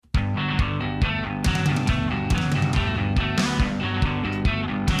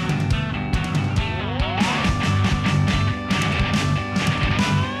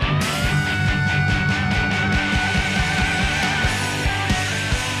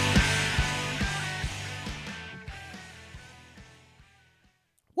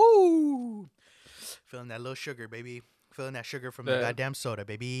Feeling that little sugar, baby. Feeling that sugar from the goddamn soda,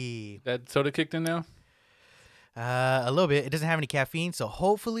 baby. That soda kicked in now? A little bit. It doesn't have any caffeine, so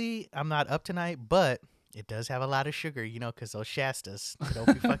hopefully I'm not up tonight, but it does have a lot of sugar, because those Shastas. Don't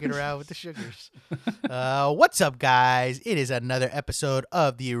be fucking around with the sugars. What's up, guys? It is another episode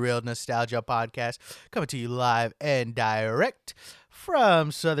of the Real Nostalgia Podcast, coming to you live and direct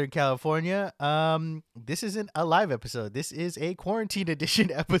from Southern California. This isn't a live episode. This is a quarantine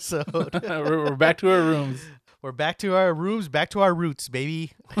edition episode. We're back to our rooms. We're back to our rooms, back to our roots,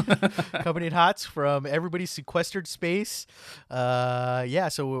 baby. Coming in hot from everybody's sequestered space.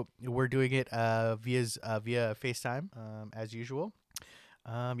 So we're doing it via FaceTime, as usual.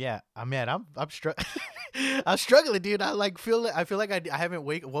 I'm struggling, dude. I feel like I haven't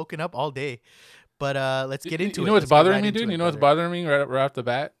woken up all day. But let's get into it. You know what's bothering me, dude? You know what's bothering me right off the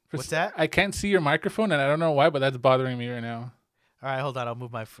bat? What's that? I can't see your microphone, and I don't know why, but that's bothering me right now. All right, hold on. I'll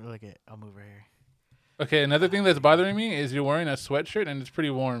move I'll move right here. Okay, another thing that's bothering me is you're wearing a sweatshirt, and it's pretty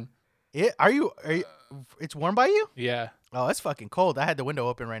warm. Are you? It's warm by you? Yeah. Oh, it's fucking cold. I had the window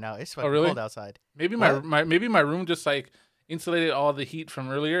open right now. It's fucking really? cold outside. Maybe my room just like insulated all the heat from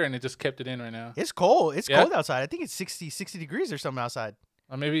earlier, and it just kept it in right now. It's cold. It's cold outside. I think it's 60 degrees or something outside.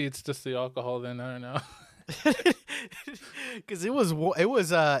 Or maybe it's just the alcohol then. I don't know. Because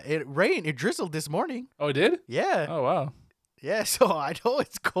it rained. It drizzled this morning. Oh, it did? Yeah. Oh, wow. Yeah, so I know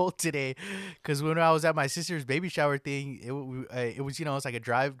it's cold today, because when I was at my sister's baby shower thing, it was it's like a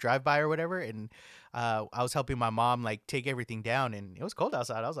drive by or whatever, and I was helping my mom like take everything down, and it was cold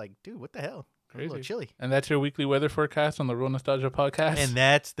outside. I was like, dude, what the hell? Crazy. A little chilly. And that's your weekly weather forecast on the Real Nostalgia Podcast. And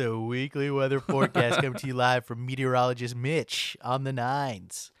that's the weekly weather forecast coming to you live from meteorologist Mitch on the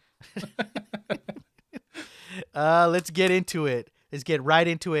nines. Let's get into it. Let's get right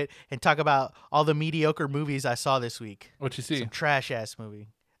into it and talk about all the mediocre movies I saw this week. What you see? Some trash ass movie.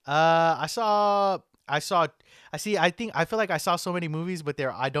 I feel like I saw so many movies, but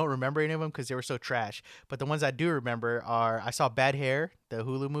I don't remember any of them because they were so trash. But the ones I do remember are, I saw Bad Hair, the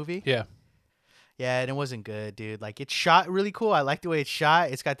Hulu movie. Yeah. Yeah, and it wasn't good, dude. Like, it's shot really cool. I like the way it's shot.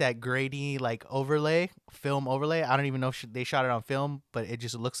 It's got that grainy, like, film overlay. I don't even know if they shot it on film, but it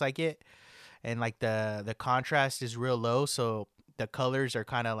just looks like it. And, like, the contrast is real low, so the colors are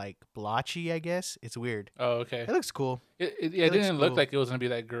kind of, like, blotchy, I guess. It's weird. Oh, okay. It looks cool. It didn't look like it was going to be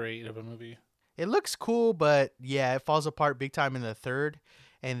that great of a movie. It looks cool, but, yeah, it falls apart big time in the third.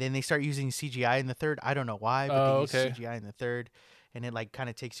 And then they start using CGI in the third. I don't know why, but they use CGI in the third. And it, like,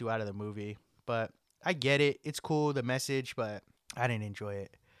 kind of takes you out of the movie. But I get it. It's cool, the message, but I didn't enjoy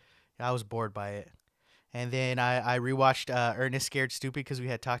it. I was bored by it. And then I rewatched Ernest Scared Stupid because we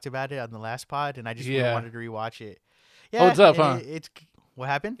had talked about it on the last pod, and I just really wanted to rewatch it. Yeah, holds up, huh? It's what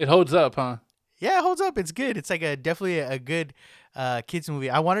happened? It holds up, huh? Yeah, it holds up. It's good. It's like definitely a good kids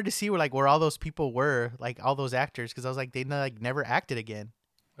movie. I wanted to see where all those people were, like all those actors, because I was like, they never acted again.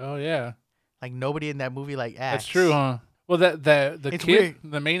 Oh yeah. Like nobody in that movie acts. That's true, huh? Well, the It's kid, weird.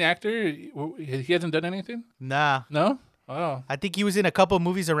 the main actor, he hasn't done anything. Nah. No. Oh. I think he was in a couple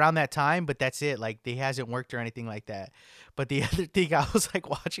movies around that time, but that's it. Like, he hasn't worked or anything like that. But the other thing, I was like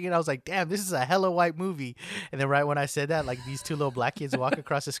watching it, I was like, damn, this is a hella white movie. And then right when I said that, like, these two little black kids walk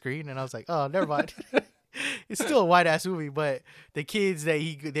across the screen, and I was like, oh, never mind. It's still a white ass movie, but the kids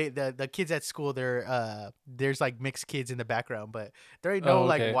the kids at school, there's like mixed kids in the background, but there ain't no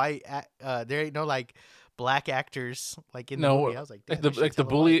like white, there ain't no like black actors like in the movie. I was like, damn, the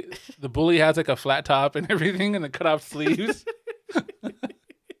bully, the bully has like a flat top and everything, and the cut off sleeves.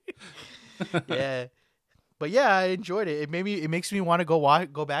 Yeah, but yeah, I enjoyed it. It makes me want to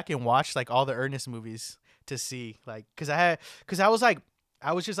go back and watch like all the Ernest movies to see, like, because I was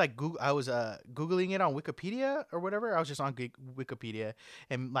googling it on Wikipedia or whatever. I was just on Wikipedia,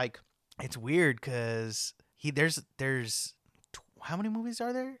 and like, it's weird because there's how many movies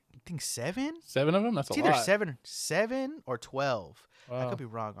are there? I think 7. 7 of them. That's it's a either lot. 7 or 12. Wow. I could be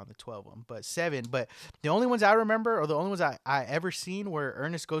wrong on the 12 one, but 7. But the only ones I remember, or the only ones I ever seen, were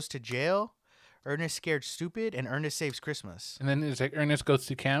Ernest Goes to Jail, Ernest Scared Stupid, and Ernest Saves Christmas. And then it's like Ernest Goes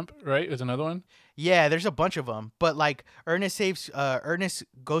to Camp, right? There's another one. Yeah, there's a bunch of them, but like Ernest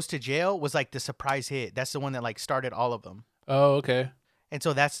Goes to Jail was like the surprise hit. That's the one that like started all of them. Oh, okay. And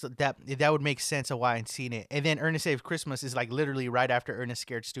so that would make sense of why I'd seen it. And then Ernest Saves Christmas is like literally right after Ernest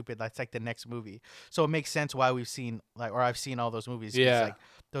Scared Stupid. That's like the next movie. So it makes sense why I've seen all those movies. Yeah. Like,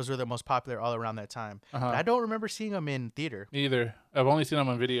 those were the most popular all around that time. Uh-huh. But I don't remember seeing them in theater. Me either. I've only seen them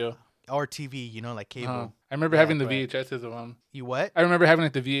on video. Or TV, like cable. Uh-huh. I remember having the VHSs of them. You what? I remember having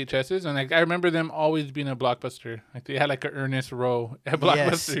like the VHSs, and like I remember them always being a Blockbuster. Like they had like an Ernest row at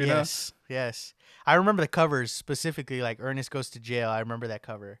Blockbuster. Yes. I remember the covers specifically, like Ernest Goes to Jail. I remember that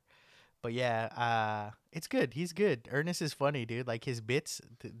cover. But yeah, it's good. He's good. Ernest is funny, dude. Like his bits,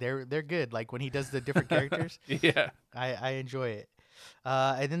 they're good. Like when he does the different characters, Yeah. I enjoy it.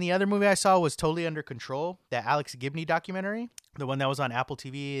 And then the other movie I saw was Totally Under Control, that Alex Gibney documentary, the one that was on Apple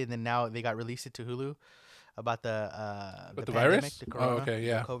TV, and then now they got released it to Hulu about With the pandemic, virus? the corona, Oh, okay,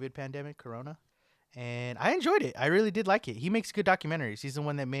 yeah. the COVID pandemic, corona. And I enjoyed it. I really did like it. He makes good documentaries. He's the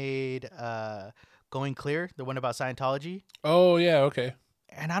one that made Going Clear, the one about Scientology. Oh, yeah, okay.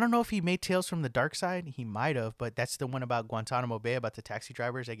 And I don't know if he made Tales from the Dark Side. He might have, but that's the one about Guantanamo Bay, about the taxi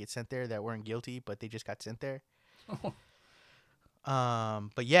drivers that get sent there that weren't guilty, but they just got sent there.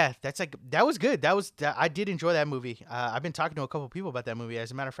 But yeah, that was good. I did enjoy that movie. I've been talking to a couple people about that movie.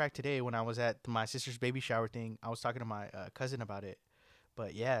 As a matter of fact, today when I was at my sister's baby shower thing, I was talking to my cousin about it.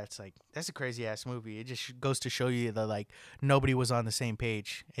 But yeah, it's like that's a crazy ass movie. It just goes to show you that like nobody was on the same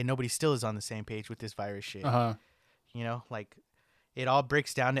page, and nobody still is on the same page with this virus shit. You know, like it all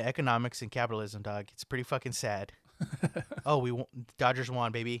breaks down to economics and capitalism, dog. It's pretty fucking sad. Oh, Dodgers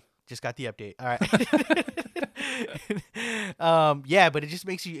won, baby. Just got the update. All right. Yeah, but it just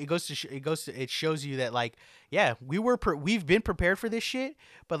makes you. It shows you that like, yeah, we've been prepared for this shit,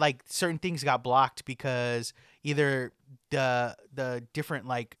 but like certain things got blocked because either the different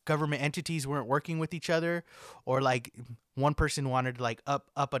like government entities weren't working with each other, or like one person wanted to like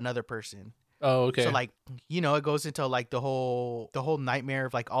up another person. Oh, okay. So like, you know, it goes into like the whole nightmare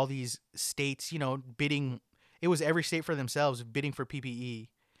of like all these states, you know, bidding. It was every state for themselves bidding for PPE.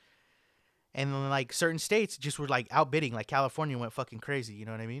 And then like certain states just were like outbidding, like California went fucking crazy. You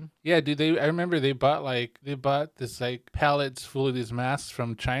know what I mean? Yeah, dude. I remember they bought this like pallets full of these masks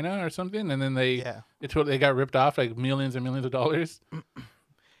from China or something, and then they got ripped off like millions and millions of dollars.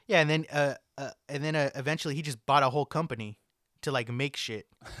 Yeah, and then eventually he just bought a whole company to like make shit.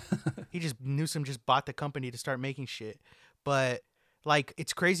 Newsom just bought the company to start making shit, but like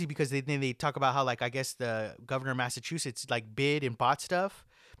it's crazy because they talk about how like I guess the governor of Massachusetts like bid and bought stuff.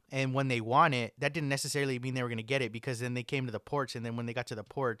 And when they won it, that didn't necessarily mean they were going to get it because then they came to the ports. And then when they got to the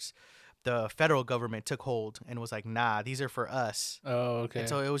ports, the federal government took hold and was like, nah, these are for us. Oh, okay. And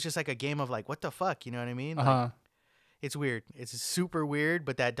so it was just like a game of like, what the fuck? You know what I mean? Like, it's weird. It's super weird.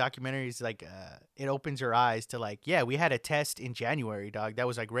 But that documentary is like, it opens your eyes to like, yeah, we had a test in January, dog. That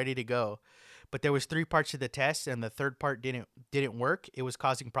was like ready to go. But there was 3 parts to the test and the third part didn't work. It was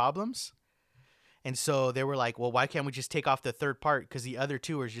causing problems. And so they were like, well, why can't we just take off the third part? Because the other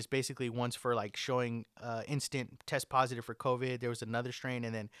 2 are just basically ones for like showing instant test positive for COVID. There was another strain.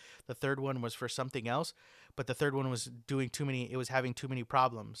 And then the third one was for something else. But the third one was it was having too many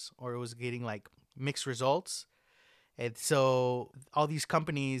problems, or it was getting like mixed results. And so all these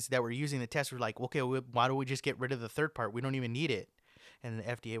companies that were using the test were like, okay, why don't we just get rid of the third part? We don't even need it. And the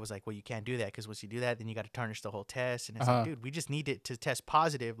FDA was like, well, you can't do that because once you do that, then you got to tarnish the whole test. And it's like, dude, we just need it to test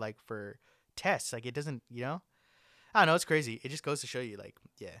positive, like for tests. Like it doesn't, you know, I don't know. It's crazy. It just goes to show you like,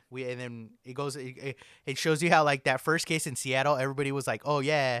 yeah, and then it shows you how like that first case in Seattle, everybody was like, oh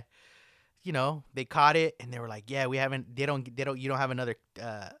yeah, you know, they caught it and they were like, yeah, you don't have another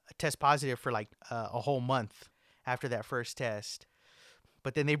test positive for like a whole month after that first test.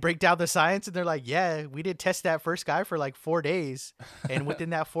 But then they break down the science and they're like, yeah, we did test that first guy for like 4 days. And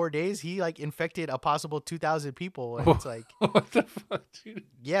within that 4 days, he like infected a possible 2,000 people. And it's like, what the fuck, dude?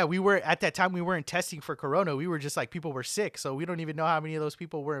 Yeah, at that time, we weren't testing for corona. We were just like, people were sick. So we don't even know how many of those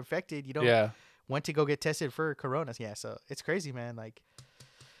people were infected. You know, went to go get tested for corona. Yeah. So it's crazy, man. Like,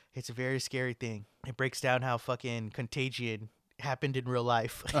 it's a very scary thing. It breaks down how fucking contagion happened in real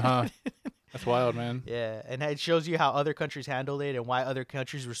life. That's wild, man. Yeah, and it shows you how other countries handled it and why other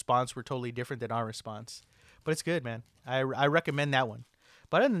countries' response were totally different than our response. But it's good, man. I recommend that one.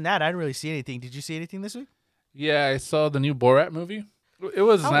 But other than that, I didn't really see anything. Did you see anything this week? Yeah, I saw the new Borat movie. It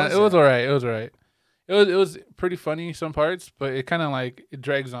was all right. It was all right. It was pretty funny some parts, but it kind of like it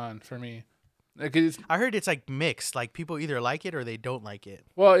drags on for me. Like I heard it's like mixed. Like people either like it or they don't like it.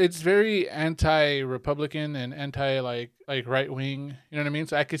 Well, it's very anti-Republican and anti like right wing. You know what I mean?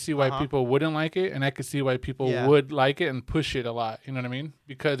 So I could see why people wouldn't like it, and I could see why people would like it and push it a lot. You know what I mean?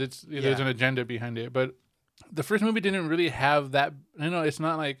 Because there's an agenda behind it. But the first movie didn't really have that. You know, it's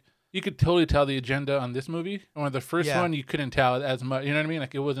not like you could totally tell the agenda on this movie. Or the first one, you couldn't tell as much. You know what I mean?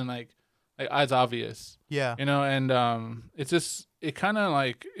 Like it wasn't like as obvious. Yeah. You know, and it's just. It kind of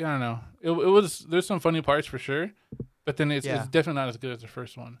like, I don't know. It was, there's some funny parts for sure, but then it's definitely not as good as the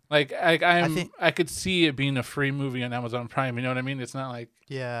first one. Like I could see it being a free movie on Amazon Prime. You know what I mean? It's not like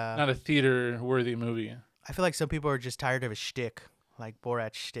not a theater worthy movie. I feel like some people are just tired of his shtick, like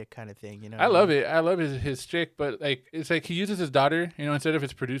Borat shtick kind of thing. You know? I love it. I love his shtick, but like it's like he uses his daughter, you know, instead of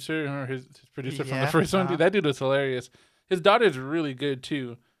his producer or his producer from the first one. Dude, that dude was hilarious. His daughter's really good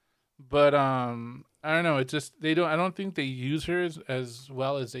too. But I don't know. It's just they don't. I don't think they use her as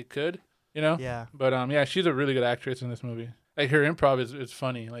well as they could. You know. Yeah. But yeah, she's a really good actress in this movie. Like her improv is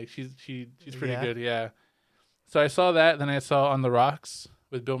funny. Like she's pretty good. Yeah. So I saw that. Then I saw On the Rocks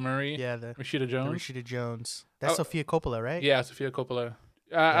with Bill Murray. Yeah. The Rashida Jones. Rashida Jones. That's Sofia Coppola, right? Yeah, Sofia Coppola.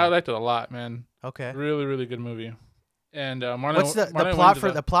 I liked it a lot, man. Okay. Really, really good movie. And Marlon. What's the plot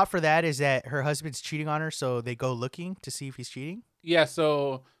for the plot for that? Is that her husband's cheating on her, so they go looking to see if he's cheating? Yeah.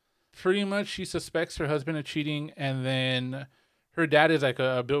 So pretty much she suspects her husband of cheating, and then her dad is like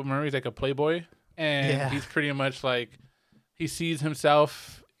Bill Murray's like a playboy, and he's pretty much like he sees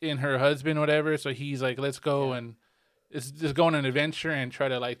himself in her husband, whatever. So he's like, let's go and it's just go on an adventure and try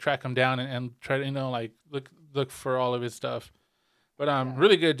to like track him down and try to like look for all of his stuff. But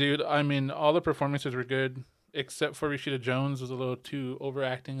really good, dude. I mean, all the performances were good except for Rashida Jones was a little too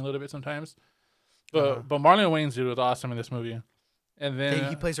overacting a little bit sometimes. But Marlon Wayans, dude, was awesome in this movie. And then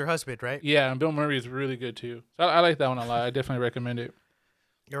he plays her husband, right? Yeah, and Bill Murray is really good too. So I like that one a lot. I definitely recommend it.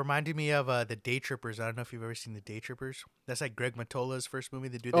 It reminded me of the Day Trippers. I don't know if you've ever seen the Day Trippers. That's like Greg Mottola's first movie.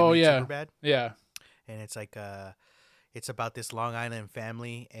 The dude that made Superbad. Yeah. And it's like it's about this Long Island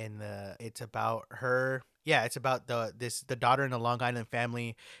family, and it's about her. Yeah, it's about the daughter in the Long Island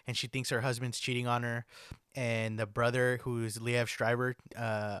family, and she thinks her husband's cheating on her, and the brother, who's Liev Schreiber,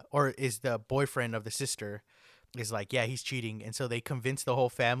 or is the boyfriend of the sister, is like, yeah, he's cheating. And so they convince the whole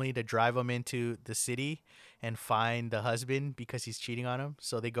family to drive him into the city and find the husband because he's cheating on him.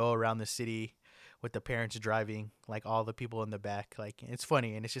 So they go around the city with the parents driving, like all the people in the back. Like, it's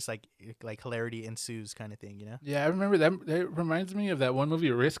funny, and it's just like hilarity ensues kind of thing, you know? Yeah, I remember that. It reminds me of that one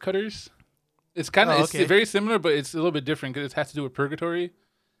movie, Wrist Cutters. It's kind of it's very similar, but it's a little bit different because it has to do with purgatory.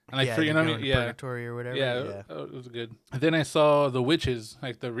 And like you know what I mean? Yeah, purgatory or whatever. Yeah, it was good. And then I saw The Witches,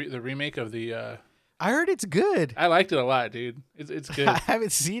 like the remake of the. I heard it's good. I liked it a lot, dude. It's good. I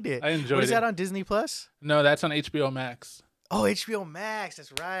haven't seen it. I enjoyed it. What is that on Disney Plus? No, that's on HBO Max. Oh, HBO Max.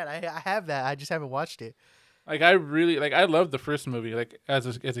 That's right. I have that. I just haven't watched it. Like I loved the first movie. Like as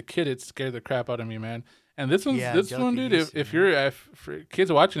a kid, it scared the crap out of me, man. And this one, dude. If you're for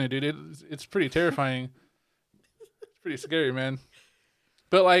kids watching it, dude, it's pretty terrifying. It's pretty scary, man.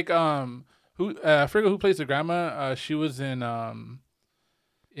 But like, I forget who plays the grandma. She was in that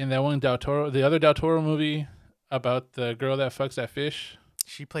one the other Del Toro movie about the girl that fucks that fish.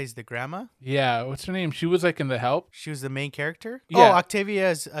 She plays the grandma? Yeah, what's her name? She was like in The Help. She was the main character? Yeah. Oh,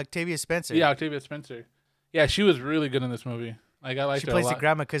 Octavia Spencer. Yeah, Octavia Spencer. Yeah, she was really good in this movie. Like I liked her a lot. She plays the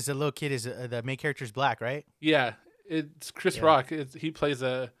grandma because the little kid is the main character is black, right? Yeah, it's Chris Rock. He plays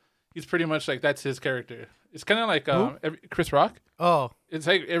he's pretty much like that's his character. It's kind of like Chris Rock. Oh, it's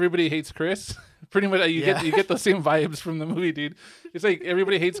like Everybody Hates Chris. Pretty much, you get the same vibes from the movie, dude. It's like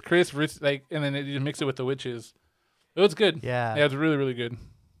Everybody Hates Chris, versus, like, and then you mix it with The Witches. It was good. Yeah, it was really, really good.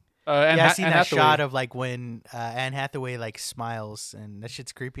 I seen that shot of like when Anne Hathaway like smiles, and that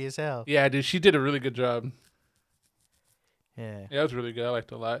shit's creepy as hell. Yeah, dude, she did a really good job. Yeah, it was really good. I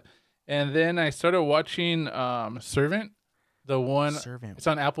liked it a lot. And then I started watching Servant, the one. Servant. It's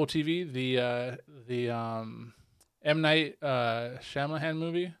on Apple TV. The M. Night Shyamalan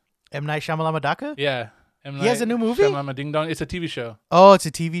movie. M. Night Shyamalan? Yeah. He has a new movie? Shyamalan Ding Dong. It's a TV show. Oh, it's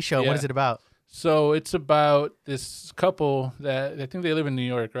a TV show. Yeah. What is it about? So it's about this couple that I think they live in New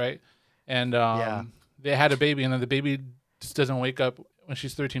York, right? And they had a baby, and then the baby just doesn't wake up when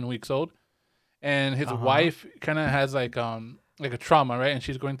she's 13 weeks old. And his wife kind of has like a trauma, right? And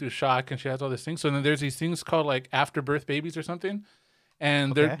she's going through shock, and she has all these things. So then there's these things called like afterbirth babies or something,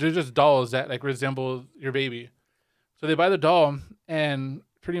 and they're just dolls that like resemble your baby. So they buy the doll, and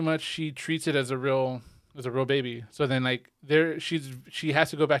pretty much she treats it as a real baby. So then like she has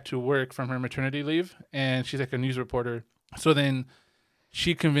to go back to work from her maternity leave, and she's like a news reporter. So then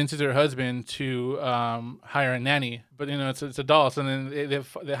she convinces her husband to hire a nanny, but it's a doll. So then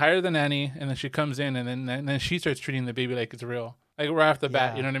they hire the nanny, and then she comes in, and then she starts treating the baby like it's real, like right off the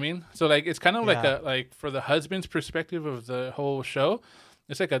bat. You know what I mean? So like it's kind of like for the husband's perspective of the whole show,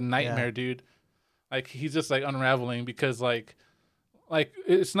 it's like a nightmare, dude. Like he's just like unraveling because like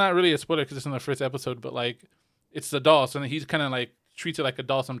it's not really a spoiler because it's in the first episode, but like it's the doll. So then he's kind of like treats it like a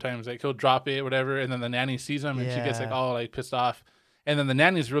doll sometimes. Like he'll drop it, whatever, and then the nanny sees him, and she gets like all like pissed off. And then the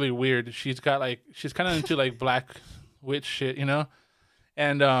nanny's really weird. She's kind of into like black witch shit,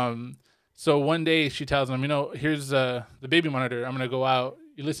 And so one day she tells him, here's the baby monitor. I'm gonna go out.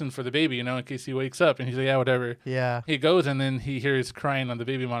 You listen for the baby, in case he wakes up. And he's like, yeah, whatever. Yeah. He goes, and then he hears crying on the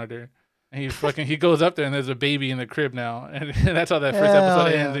baby monitor. And he goes up there, and there's a baby in the crib now, and that's how that first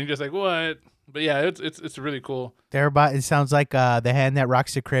episode ends. And you're just like, what? But yeah, it's really cool. It sounds like the hand that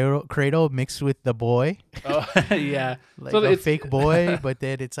rocks the cradle mixed with the boy. Oh yeah, like so a fake boy, but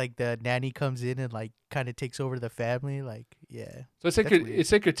then it's like the nanny comes in and like kind of takes over the family. Like yeah. So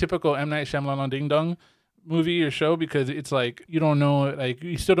it's like your typical M. Night Shyamalan Ding Dong movie or show, because it's like you don't know, like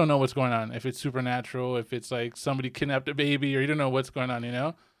you still don't know what's going on, if it's supernatural, if it's like somebody kidnapped a baby, or you don't know what's going on, you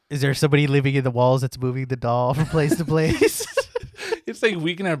know. Is there somebody living in the walls that's moving the doll from place to place? It's like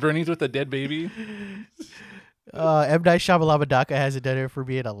Weekend at Bernie's with a dead baby. M. Night Shyamalan hasn't done it for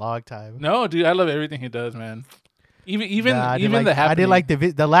me in a long time. No, dude, I love everything he does, man. Even The Happening. I didn't like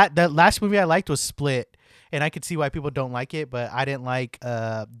the last movie I liked was Split, and I could see why people don't like it, but I didn't like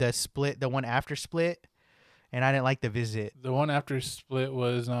the Split, the one after Split, and I didn't like The Visit. The one after Split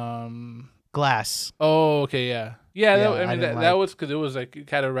was Glass. Oh, okay, yeah. That was because it was like you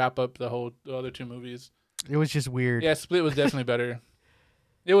kind of wrap up the other two movies. It was just weird. Yeah, Split was definitely better.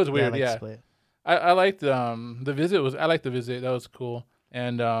 It was weird, yeah. Split. I liked The Visit. I liked The Visit. That was cool.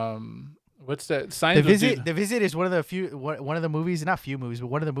 And what's that? The Visit is one of the movies, not few movies, but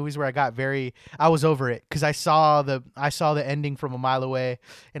one of the movies where I was over it because I saw the ending from a mile away,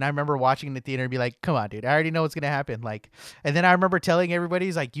 and I remember watching in the theater and be like, "Come on, dude, I already know what's gonna happen." Like, and then I remember telling everybody,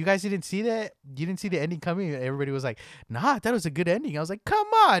 "He's like, you guys didn't see that? You didn't see the ending coming?" And everybody was like, "Nah, that was a good ending." I was like, "Come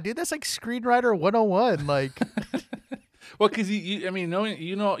on, dude, that's like screenwriter 101." Like. Well, because you've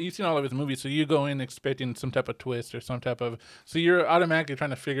seen all of his movies, so you go in expecting some type of twist or some type of, so you're automatically trying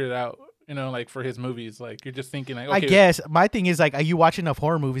to figure it out, like for his movies, like you're just thinking like, okay. I guess my thing is like, you watch enough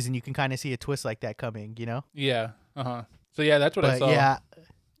horror movies and you can kind of see a twist like that coming, Yeah. So yeah, that's what I saw. Yeah.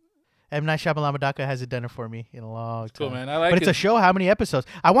 M. Night Shyamalan hasn't done it for me in a long time. Cool, man. I like it. But it's a show. How many episodes?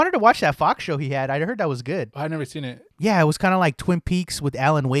 I wanted to watch that Fox show he had. I heard that was good. I've never seen it. Yeah, it was kind of like Twin Peaks with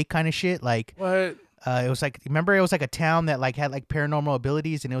Alan Wake kind of shit. Like what? It was like, remember, it was like a town that like had like paranormal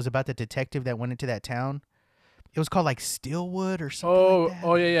abilities, and it was about the detective that went into that town. It was called like Stillwood or something like that.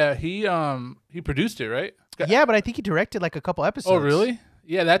 Oh yeah. He produced it, right? Yeah, but I think he directed like a couple episodes. Oh really?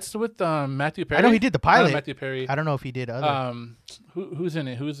 Yeah, that's with Matthew Perry. I know he did the pilot. Not Matthew Perry. I don't know if he did other. Who's in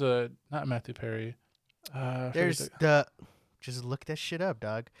it? Who's not Matthew Perry? Just look that shit up,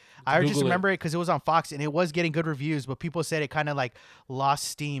 dog. I just remember it because it was on Fox and it was getting good reviews, but people said it kind of like lost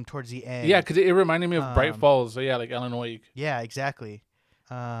steam towards the end. Yeah, because it reminded me of Bright Falls. So yeah, like Alan Wake. Yeah, exactly.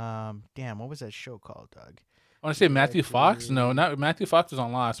 Damn, what was that show called, dog? I want to say Matthew Fox. No, not Matthew Fox is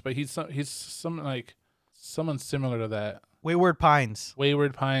on Lost, but he's someone similar to that. Wayward Pines.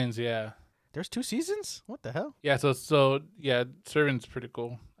 Wayward Pines, yeah. There's 2 seasons? What the hell? Yeah, so yeah, Servant's pretty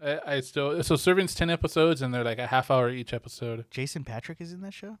cool. So Servant's 10 episodes and they're like a half hour each episode. Jason Patrick is in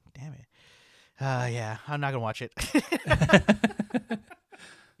that show? Damn it. Yeah, I'm not gonna watch it.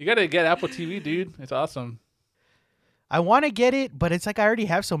 You gotta get Apple TV, dude. It's awesome. I want to get it, but it's like I already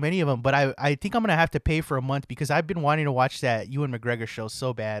have so many of them. But I think I'm gonna have to pay for a month because I've been wanting to watch that Ewan McGregor show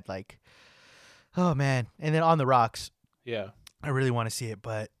so bad. Like, oh man! And then On the Rocks. Yeah, I really want to see it,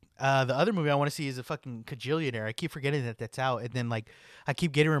 but the other movie I want to see is a fucking Kajillionaire. I keep forgetting that's out, and then like I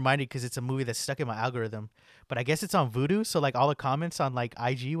keep getting reminded because it's a movie that's stuck in my algorithm. But I guess it's on Vudu, so like all the comments on like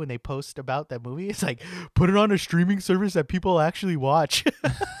IG when they post about that movie, it's like put it on a streaming service that people actually watch.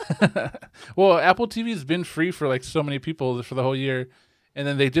 Well, Apple TV's been free for like so many people for the whole year, and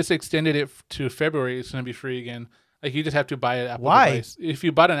then they just extended it to February. It's gonna be free again. Like you just have to buy an Apple device. If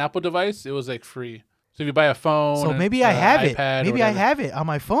you bought an Apple device, it was like free. So if you buy a phone, so maybe I have it. Maybe I have it on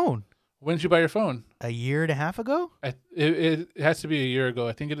my phone. When did you buy your phone? A year and a half ago. It has to be a year ago.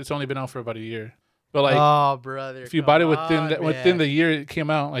 I think it's only been out for about a year. But like, oh brother, if you bought it within the year it came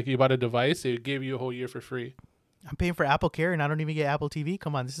out, like you bought a device, it gave you a whole year for free. I'm paying for Apple Care and I don't even get Apple TV.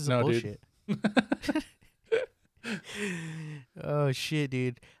 Come on, this is bullshit. Oh shit,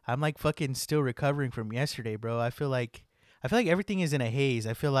 dude. I'm like fucking still recovering from yesterday, bro. I feel like everything is in a haze.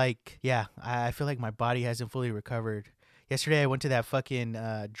 I feel like my body hasn't fully recovered. Yesterday I went to that fucking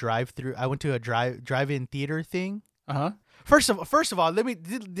drive-through. I went to a drive-in theater thing. Uh-huh. First of all,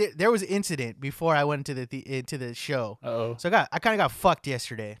 there was an incident before I went into the show. Uh-oh. So I kind of got fucked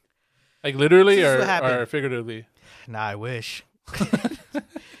yesterday. Like literally or figuratively? Nah, I wish.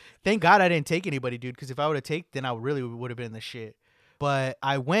 Thank God I didn't take anybody, dude, because if I would have taken, then I really would have been in the shit. But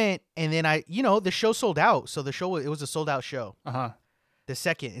I went, and then the show sold out. So it was a sold out show. Uh-huh. The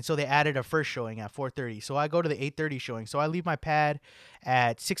second. And so they added a first showing at 4:30. So I go to the 8:30 showing. So I leave my pad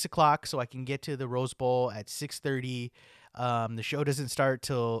at 6 o'clock so I can get to the Rose Bowl at 6:30. The show doesn't start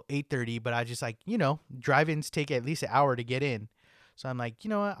till 8:30, but I just drive-ins take at least an hour to get in. So I'm like, you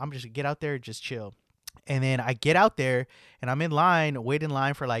know what? I'm just get out there and just chill. And then I get out there and I'm in line, wait in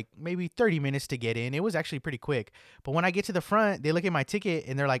line for like maybe 30 minutes to get in. It was actually pretty quick. But when I get to the front, they look at my ticket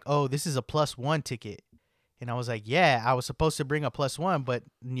and they're like, oh, this is a +1 ticket. And I was like, yeah, I was supposed to bring a +1, but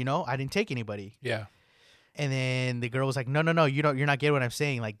I didn't take anybody. Yeah. And then the girl was like, no, you're not getting what I'm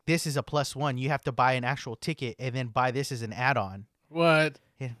saying. Like, this is a +1. You have to buy an actual ticket and then buy this as an add-on. What?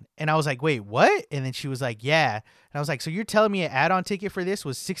 And I was like, wait, what? And then she was like, yeah. And I was like, so you're telling me an add-on ticket for this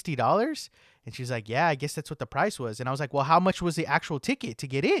was $60? And she's like, yeah, I guess that's what the price was. And I was like, well, how much was the actual ticket to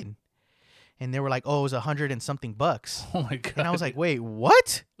get in? And they were like, oh, it was $100 and something bucks. Oh my God. And I was like, wait,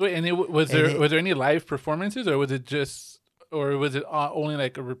 what? Wait, and was there any live performances, or was it only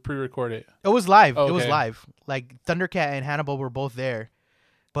like a pre-recorded? It was live. Okay. It was live. Like Thundercat and Hannibal were both there,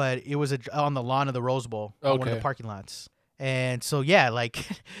 but it was on the lawn of the Rose Bowl, on one of the parking lots. And so, yeah, like,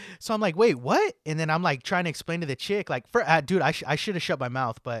 so I'm like, wait, what? And then I'm like trying to explain to the chick, like, dude, I should have shut my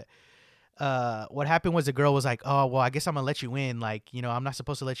mouth. But what happened was the girl was like, oh, well, I guess I'm going to let you in. Like, I'm not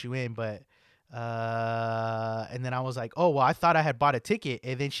supposed to let you in. But, and then I was like, oh, well, I thought I had bought a ticket.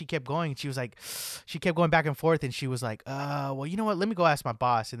 And then she kept going. She was like, she kept going back and forth. And she was like, well, you know what? Let me go ask my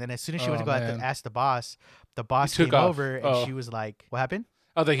boss. And then as soon as she went to go ask the boss came over and she was like, what happened?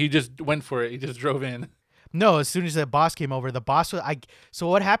 I was like, he just went for it. He just drove in. No, as soon as the boss came over, the boss was so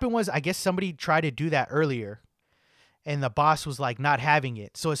what happened was I guess somebody tried to do that earlier and the boss was like not having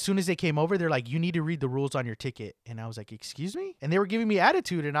it. So as soon as they came over, they're like, you need to read the rules on your ticket. And I was like, excuse me? And they were giving me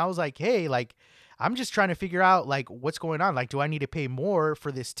attitude and I was like, hey, like I'm just trying to figure out like what's going on. Like, do I need to pay more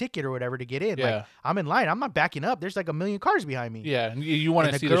for this ticket or whatever to get in? Yeah. Like I'm in line. I'm not backing up. There's like a million cars behind me. Yeah. You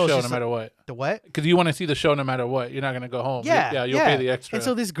want to see the show no matter what. The what? Because you want to see the show no matter what. You're not going to go home. Yeah. You'll pay the extra. And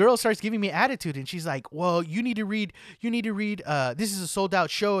so this girl starts giving me attitude and she's like, well, you need to read, this is a sold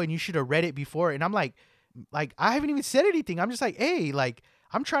out show and you should have read it before. And I'm like, I haven't even said anything. I'm just like, hey, like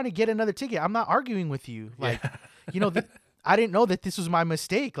I'm trying to get another ticket. I'm not arguing with you. Like, I didn't know that this was my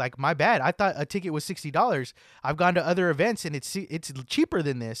mistake. Like, my bad. I thought a ticket was $60. I've gone to other events and it's cheaper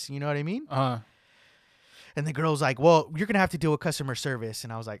than this. You know what I mean? Uh-huh. And the girl's like, well, you're going to have to deal with customer service.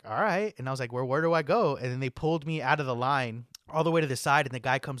 And I was like, all right. And I was like, well, where do I go? And then they pulled me out of the line all the way to the side. And the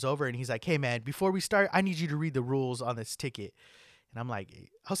guy comes over and he's like, hey, man, before we start, I need you to read the rules on this ticket. And I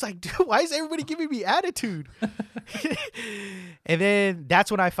was like, dude, why is everybody giving me attitude? And then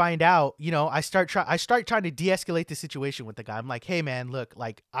that's when I find out, I start trying to de-escalate the situation with the guy. I'm like, hey man, look,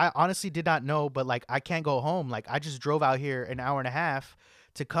 like I honestly did not know, but like I can't go home. Like I just drove out here an hour and a half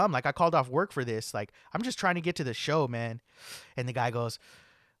to come. Like I called off work for this. Like I'm just trying to get to the show, man. And the guy goes,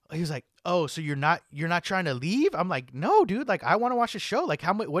 he was like, oh, so you're not trying to leave? I'm like, no, dude, like I want to watch the show. Like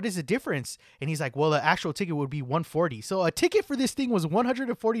how much, what is the difference? And he's like, well, the actual ticket would be $140. So a ticket for this thing was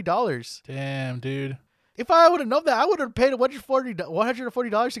 $140. Damn, dude. If I would have known that, I would have paid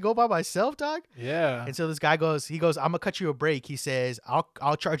 $140 to go by myself, dog. Yeah. And so this guy goes, I'm gonna cut you a break. He says,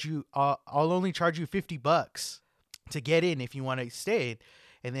 I'll charge you, I'll only charge you $50 to get in if you want to stay.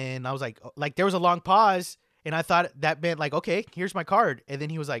 And then I was like there was a long pause. And I thought that meant like, okay, here's my card. And then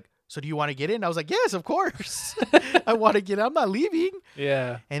he was like, so do you want to get in? I was like, yes, of course. I want to get in. I'm not leaving.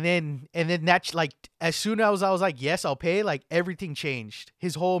 Yeah. And then that's like, as soon as I was like, yes, I'll pay, like everything changed.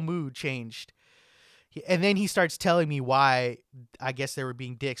 His whole mood changed. And then he starts telling me why I guess they were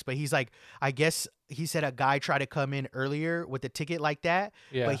being dicks. But he's like, I guess he said a guy tried to come in earlier with a ticket like that.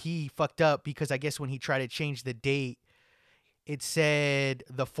 Yeah. But he fucked up because I guess when he tried to change the date, it said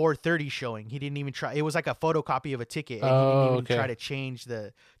the 4:30 showing. He didn't even try. It was like a photocopy of a ticket. And he didn't even try to change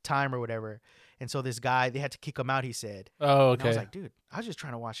the time or whatever. And so this guy, they had to kick him out, he said. Oh, okay. And I was like, dude, I was just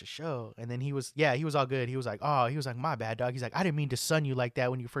trying to watch the show. And then he was all good. He was like, my bad, dog. He's like, I didn't mean to sun you like that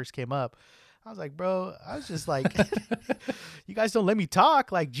when you first came up. I was like, bro, I was just like, you guys don't let me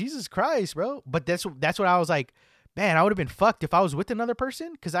talk. Like, Jesus Christ, bro. But that's what I was like, man, I would have been fucked if I was with another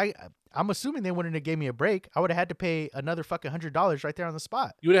person. Because I'm assuming they wouldn't have gave me a break. I would have had to pay another fucking $100 right there on the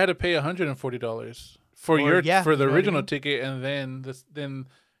spot. You would have had to pay $140 for the original ticket, and then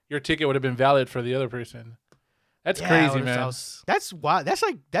your ticket would have been valid for the other person. That's crazy, man. That's wild.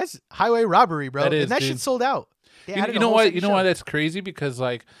 That's highway robbery, bro. That is, and that dude. shit sold out. You know why? You know why that's crazy? Because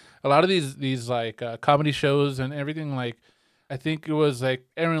like a lot of these like comedy shows and everything, like I think it was like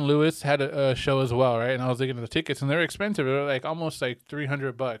Aaron Lewis had a show as well, right? And I was looking at the tickets, and they're expensive. They're like almost like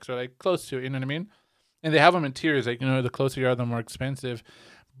 $300 or like close to it. You know what I mean? And they have them in tiers. Like, the closer you are, the more expensive.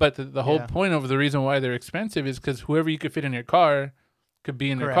 But the whole point of the reason why they're expensive is because whoever you could fit in your car could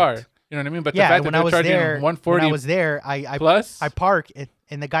be in your car. You know what I mean? But the fact that they're charging $140 when I was there, I plus, I park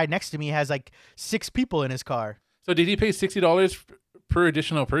and the guy next to me has like 6 people in his car. So did he pay $60 per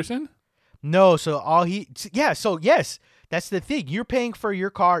additional person? No. So yes, that's the thing. You're paying for your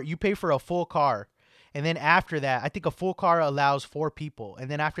car. You pay for a full car. And then after that, I think a full car allows 4 people. And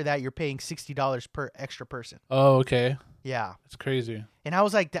then after that, you're paying $60 per extra person. Oh, okay. Yeah. That's crazy. And I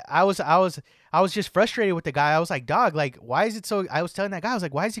was like, I was just frustrated with the guy. I was like, dog, like, why is it so? I was telling that guy, I was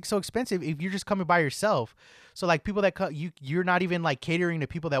like, why is it so expensive if you're just coming by yourself? So like people that you're not even like catering to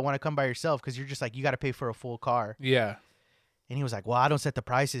people that want to come by yourself because you're just like, you got to pay for a full car. Yeah. And he was like, well, I don't set the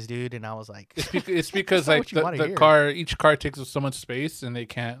prices, dude. And I was like, it's because like each car takes up so much space and they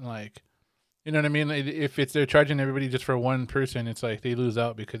can't like, you know what I mean? If they're charging everybody just for one person, it's like they lose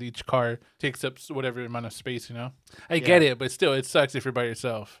out because each car takes up whatever amount of space, you know? I get it, but still, it sucks if you're by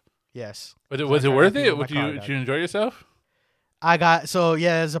yourself. Yes. But was it worth it? Did you enjoy yourself?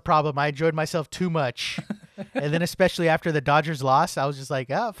 There's a problem. I enjoyed myself too much. And then especially after the Dodgers lost, I was just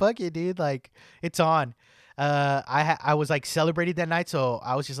like, oh, fuck it, dude. Like, it's on. I was like celebrating that night, so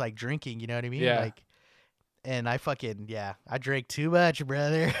I was just like drinking, you know what I mean? Yeah. Like, and I drank too much,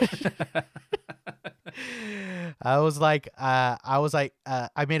 brother.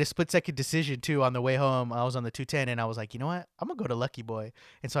 I made a split-second decision too on the way home. I was on the 210 and I was like, you know what? I'm gonna go to Lucky Boy.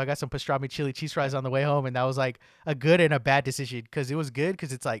 And so I got some pastrami chili cheese fries on the way home, and that was like a good and a bad decision because it was good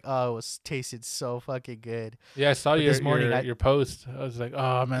because it's like, oh, it was tasted so fucking good. Yeah, I saw your post. I was like,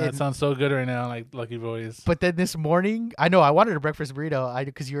 oh man, that sounds so good right now, like Lucky Boys. But then this morning, I know I wanted a breakfast burrito.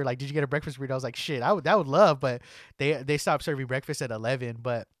 Because you were like, did you get a breakfast burrito? I was like, shit, I would love, but they stopped serving breakfast at 11.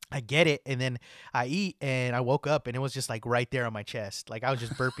 But I get it, and then I eat, and I woke up, and it was just like right there on my chest, like I was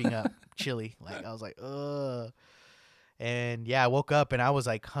just burping up chili, like I was like, ugh. And yeah, I woke up and I was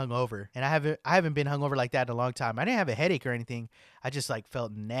like hungover, and I haven't been hungover like that in a long time. I didn't have a headache or anything. I just like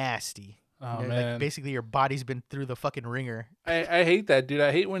felt nasty. Oh man! Like basically, your body's been through the fucking ringer. I hate that, dude.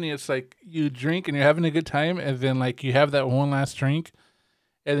 I hate when it's like you drink and you're having a good time, and then like you have that one last drink,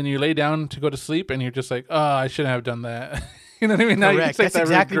 and then you lay down to go to sleep, and you're just like, oh, I shouldn't have done that. You know what I mean? Correct. That's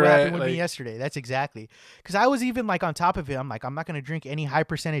exactly what happened with me yesterday. That's exactly. Because I was even like on top of it. I'm like, I'm not going to drink any high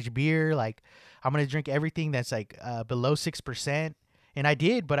percentage beer. Like, I'm going to drink everything that's like below 6%. And I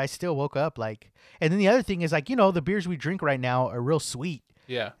did, but I still woke up like. And then the other thing is like, you know, the beers we drink right now are real sweet.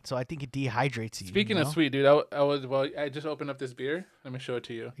 Yeah. So I think it dehydrates you. Speaking of sweet, dude, I just opened up this beer. Let me show it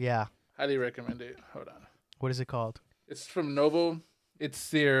to you. Yeah. Highly recommend it. Hold on. What is it called? It's from Noble. It's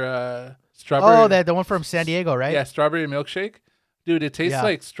their strawberry. Oh, the one from San Diego, right? Yeah, strawberry milkshake. Dude, it tastes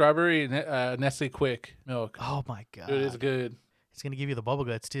like strawberry Nestle Quick milk. Oh, my God. Dude, it's good. It's going to give you the bubble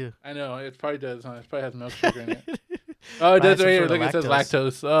guts, too. I know. It probably does. Huh? It probably has milk sugar in it. Oh, it does right here. Look, it says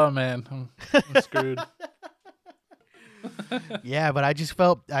lactose. Oh, man. I'm screwed. Yeah, but I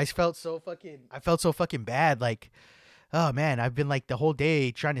felt so fucking bad. Like, oh, man, I've been like the whole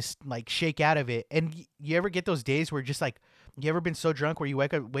day trying to like shake out of it. And you ever get those days where just like, you ever been so drunk where you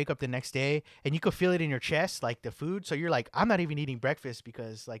wake up the next day and you could feel it in your chest, like the food? So you're like, I'm not even eating breakfast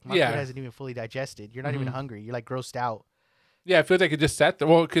because like my food hasn't even fully digested. You're not even hungry. You're like grossed out. Yeah, it feels like it just sat there.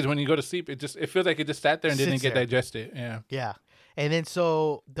 Well, because when you go to sleep, it feels like it just sat there and didn't get digested. Yeah. Yeah. And then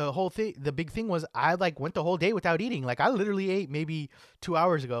so the big thing was I like went the whole day without eating. Like I literally ate maybe 2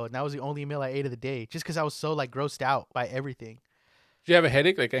 hours ago, and that was the only meal I ate of the day just because I was so like grossed out by everything. Do you have a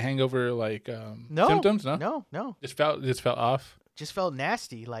headache, like a hangover, like symptoms? No. Just felt off. Just felt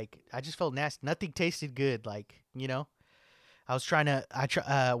nasty. Like I just felt nasty. Nothing tasted good. Like, you know, I was trying to.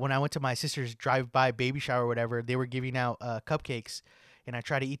 When I went to my sister's drive-by baby shower or whatever, they were giving out cupcakes, and I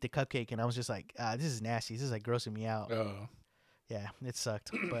tried to eat the cupcake, and I was just like, this is nasty. This is like grossing me out. Oh. Yeah, it sucked.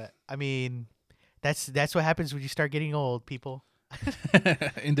 But I mean, that's what happens when you start getting old, people.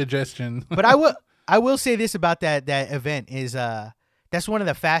 Indigestion. But I will say this about that event is that's one of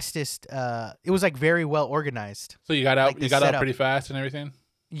the fastest. It was like very well organized. So you got out. Like, you got out pretty fast and everything.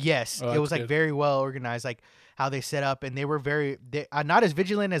 Yes, it was like very well organized. Like how they set up, and they were not as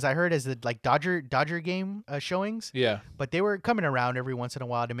vigilant as I heard as the like Dodger game showings. Yeah, but they were coming around every once in a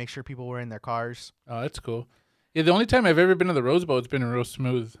while to make sure people were in their cars. Oh, that's cool. Yeah, the only time I've ever been to the Rose Bowl, it's been real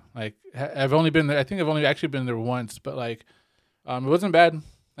smooth. Like I've only been there. I think I've only actually been there once, but like, it wasn't bad.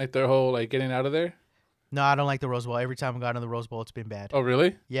 Like their whole like getting out of there. No, I don't like the Rose Bowl. Every time I got in the Rose Bowl, it's been bad. Oh,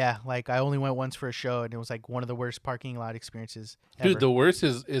 really? Yeah, like I only went once for a show, and it was like one of the worst parking lot experiences ever. Dude, the worst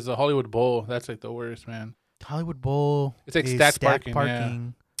is the Hollywood Bowl. That's like the worst, man. Hollywood Bowl. It's like stacked parking. Yeah.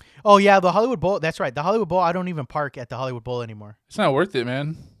 Oh yeah, the Hollywood Bowl. That's right. The Hollywood Bowl. I don't even park at the Hollywood Bowl anymore. It's not worth it,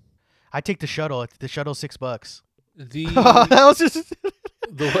 man. I take the shuttle. The shuttle's $6. That was just.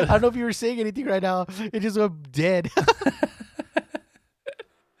 I don't know if you were saying anything right now. It just went dead.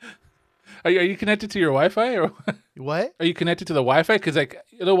 Are you connected to your Wi-Fi or what? Are you connected to the Wi-Fi? Because like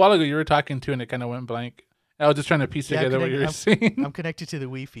a little while ago you were talking to and it kind of went blank. I was just trying to piece together what you were saying. I'm connected to the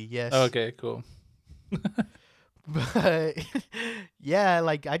Wi-Fi. Yes. Oh, okay, cool. But yeah,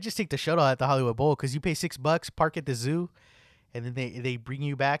 like I just take the shuttle at the Hollywood Bowl because you pay $6, park at the zoo, and then they bring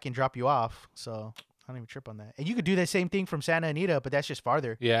you back and drop you off. So I don't even trip on that. And you could do that same thing from Santa Anita, but that's just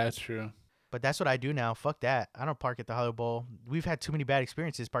farther. Yeah, that's true. But that's what I do now. Fuck that. I don't park at the Hollywood Bowl. We've had too many bad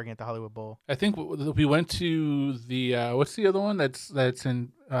experiences parking at the Hollywood Bowl. I think we went to the what's the other one that's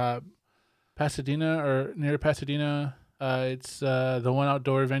in Pasadena or near Pasadena? It's the one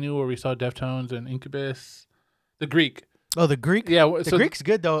outdoor venue where we saw Deftones and Incubus. The Greek. Oh, the Greek? Yeah. The Greek's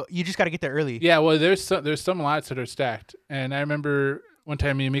good, though. You just got to get there early. Yeah, well, there's some lots that are stacked. And I remember one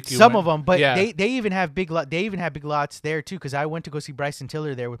time me and Mickey Some went, of them, but yeah. they even have big lots there, too, because I went to go see Bryson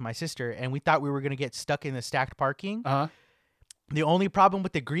Tiller there with my sister, and we thought we were going to get stuck in the stacked parking. Uh-huh. The only problem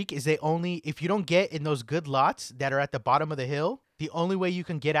with the Greek is if you don't get in those good lots that are at the bottom of the hill, the only way you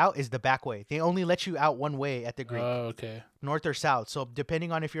can get out is the back way. They only let you out one way at the Greek. Oh, okay. North or south. So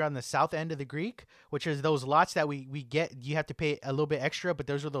depending on if you're on the south end of the Greek, which is those lots that we get, you have to pay a little bit extra, but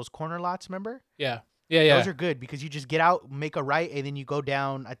those are those corner lots, remember? Yeah. Yeah. Those are good because you just get out, make a right, and then you go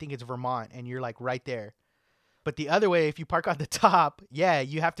down, I think it's Vermont, and you're like right there. But the other way, if you park on the top, yeah,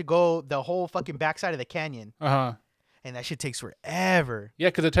 you have to go the whole fucking backside of the canyon. Uh-huh. And that shit takes forever. Yeah,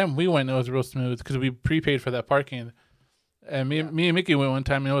 because the time we went, it was real smooth because we prepaid for that parking. And me and Mickey went one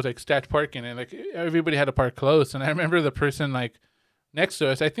time, and it was like stacked parking, and like everybody had to park close. And I remember the person like next to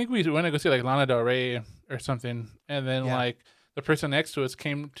us. I think we went to go see like Lana Del Rey or something, and then like the person next to us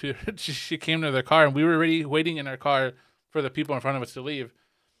came to she came to their car, and we were already waiting in our car for the people in front of us to leave.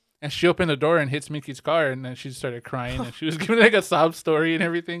 And she opened the door and hits Mickey's car, and then she started crying, and she was giving like a sob story and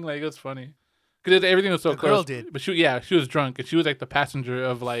everything. Like it was funny. Because everything was so close. Girl did. But she was drunk, and she was like the passenger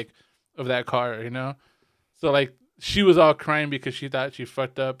of that car, you know? So like she was all crying because she thought she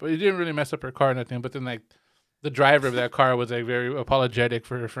fucked up. But it didn't really mess up her car or nothing. But then like the driver of that car was like very apologetic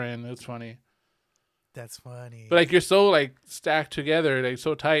for her friend. It was funny. That's funny. But like you're so like stacked together, like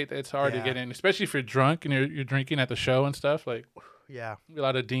so tight, it's hard to get in. Especially if you're drunk and you're drinking at the show and stuff. Like yeah. A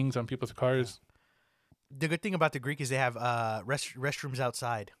lot of dings on people's cars. Yeah. The good thing about the Greek is they have restrooms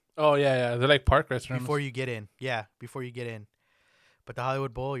outside. Oh yeah, they're like park restrooms before you get in. Yeah, before you get in. But the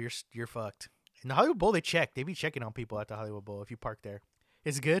Hollywood Bowl, you're fucked. In the Hollywood Bowl, they be checking on people at the Hollywood Bowl if you park there.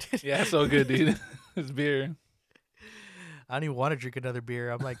 It's good. Yeah, so good, dude. It's beer. I don't even want to drink another beer.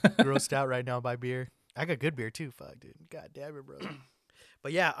 I'm like grossed out right now by beer. I got good beer too. Fuck, dude. God damn it, bro.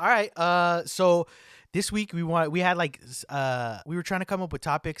 But yeah, all right. So this week we were trying to come up with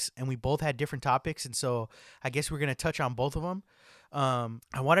topics, and we both had different topics, and so I guess we're gonna touch on both of them. I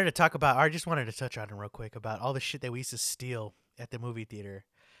just wanted to touch on it real quick about all the shit that we used to steal at the movie theater,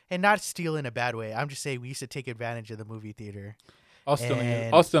 and not steal in a bad way. I'm just saying we used to take advantage of the movie theater. All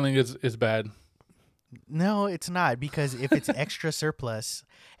stealing is bad. No, it's not, because if it's extra surplus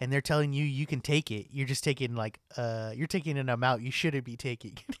and they're telling you can take it, you're just taking you're taking an amount you shouldn't be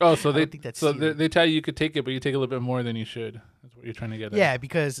taking. Oh, so they tell you could take it, but you take a little bit more than you should. That's what you're trying to get at. Yeah,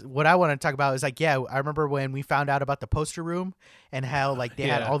 because what I want to talk about is I remember when we found out about the poster room and how they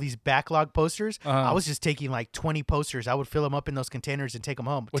had all these backlog posters. I was just taking 20 posters. I would fill them up in those containers and take them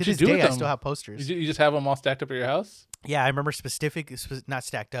home. To this day, I still have posters. You just have them all stacked up at your house? Yeah, I remember not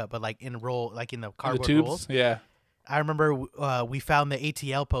stacked up, but in a roll, in the cardboard rolls. Yeah. I remember we found the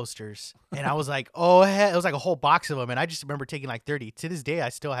ATL posters, and I was like, oh, it was like a whole box of them, and I just remember taking 30. To this day, I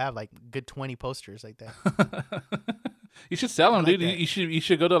still have good 20 posters like that. You should sell them, dude. You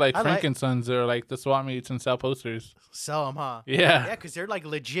should go to Frank and Sons or the swap meets and sell posters. Sell them, huh? Yeah. Yeah, because they're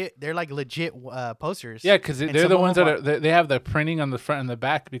legit. They're legit posters. Yeah, because they're the ones that they have the printing on the front and the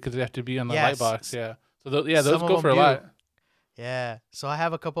back because they have to be on the light box. Yeah. So those go for a lot. Yeah. So I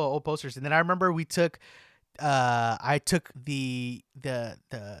have a couple of old posters, and then I remember I took the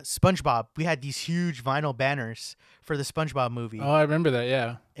SpongeBob. We had these huge vinyl banners for the SpongeBob movie. Oh, I remember that.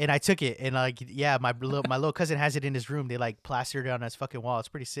 Yeah. And I took it, and my little cousin has it in his room. They plastered it on his fucking wall. It's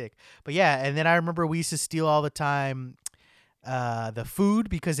pretty sick. But yeah, and then I remember we used to steal all the time the food,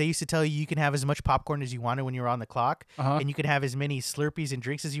 because they used to tell you can have as much popcorn as you wanted when you were on the clock, and you could have as many Slurpees and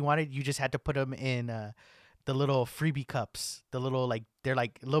drinks as you wanted. You just had to put them in the little freebie cups, the little they're a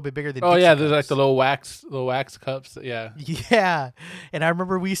little bit bigger than. Oh Dixie yeah, cups. there's the little wax cups. Yeah. Yeah, and I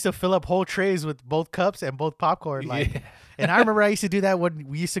remember we used to fill up whole trays with both cups and both popcorn. And I remember I used to do that when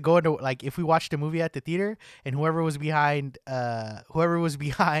we used to go into if we watched a movie at the theater, and whoever was behind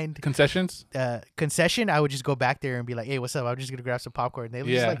concessions, concession, I would just go back there and be like, "Hey, what's up? I'm just gonna grab some popcorn." And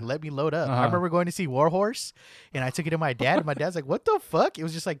they just let me load up. I remember going to see War Horse, and I took it to my dad, and my dad's like, "What the fuck?" It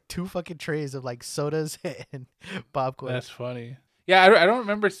was just 2 fucking trays of sodas and popcorn. That's funny. Yeah, I don't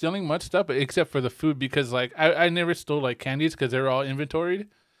remember stealing much stuff, except for the food, because I never stole candies because they were all inventoried.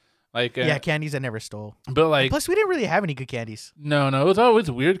 Like candies I never stole. But like, and plus we didn't really have any good candies. No, it was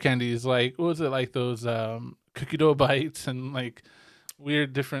always weird candies. Like what was it, like those cookie dough bites and like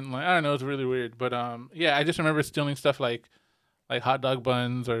weird different, like I don't know, it's really weird. But yeah, I just remember stealing stuff like hot dog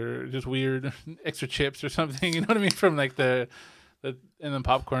buns or just weird extra chips or something. You know what I mean? From like the and then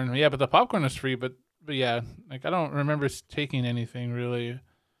popcorn. Yeah, but the popcorn was free. But yeah, like I don't remember taking anything really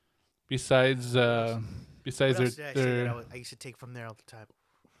besides What else did I say their. that I used to take from there all the time?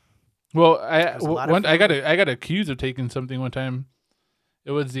 Well, I I got accused of taking something one time.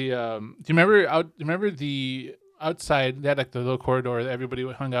 It was the do you remember the outside, they had like the little corridor that everybody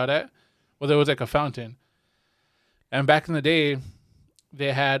hung out at? Well, there was like a fountain. And back in the day,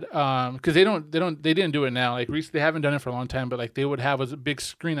 they had because they didn't do it now. Like recently, they haven't done it for a long time, but like they would have a big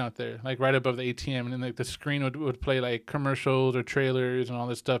screen out there, like right above the ATM, and then like the screen would play like commercials or trailers and all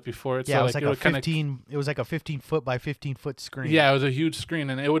this stuff before it. Yeah, so, it was like a 15. It was like a 15-foot by 15-foot screen. Yeah, it was a huge screen,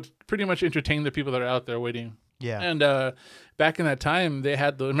 and it would pretty much entertain the people that are out there waiting. Yeah. And back in that time, they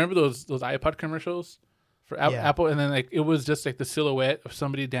had remember those iPod commercials for Apple, and then like it was just like the silhouette of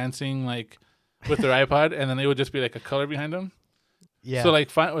somebody dancing like with their iPod, and then it would just be like a color behind them. Yeah. So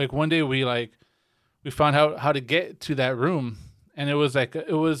like one day we found out how to get to that room, and it was like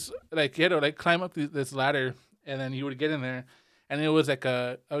you had to like climb up this ladder, and then you would get in there, and it was like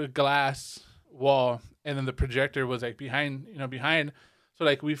a glass wall, and then the projector was like behind. So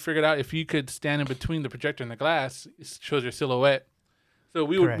like we figured out if you could stand in between the projector and the glass, it shows your silhouette. So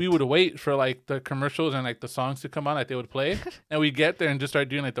we would wait for like the commercials and like the songs to come on, like they would play, and we'd get there and just start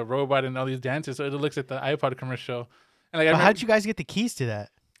doing like the robot and all these dances. So it looks like the iPod commercial. And like, how did you guys get the keys to that?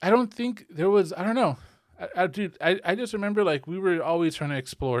 I don't think there was. I don't know. I just remember like we were always trying to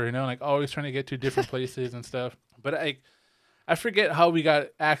explore, like always trying to get to different places and stuff. But I forget how we got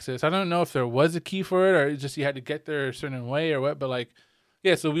access. I don't know if there was a key for it or just you had to get there a certain way or what. But like,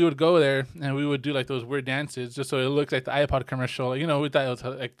 yeah, so we would go there and we would do like those weird dances just so it looked like the iPod commercial. Like, we thought it was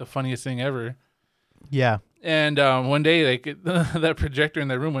like the funniest thing ever. Yeah. And one day, like that projector in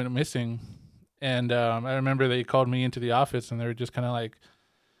that room went missing. And I remember they called me into the office and they were just kind of like,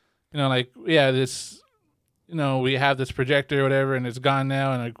 yeah, this, we have this projector or whatever and it's gone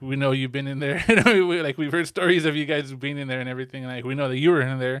now. And like, we know you've been in there. We've heard stories of you guys being in there and everything. And like, we know that you were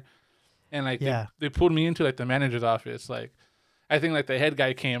in there. And like, they pulled me into like the manager's office. Like, I think like the head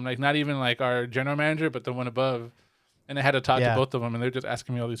guy came, like not even like our general manager, but the one above. And I had to talk to both of them and they're just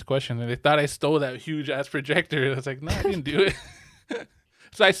asking me all these questions. And they thought I stole that huge ass projector. I was like, no, I didn't do it.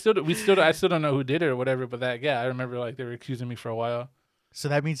 So I still don't know who did it or whatever, but I remember like they were accusing me for a while. So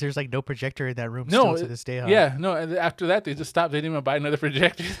that means there's like no projector in that room still to this day, huh? Yeah, no. And after that, they just stopped. They didn't even buy another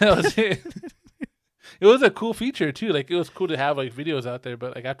projector. That was it. It was a cool feature too. Like it was cool to have like videos out there,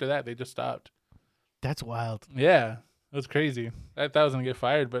 but like after that, they just stopped. That's wild. Yeah, it was crazy. I thought I was gonna get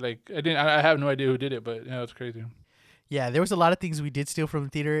fired, but like I have no idea who did it, but it was crazy. Yeah, there was a lot of things we did steal from the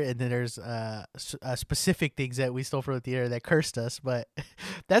theater, and then there's specific things that we stole from the theater that cursed us. But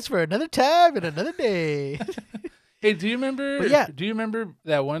that's for another time and another day. Hey, do you remember? Do you remember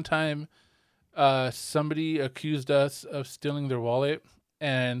that one time somebody accused us of stealing their wallet,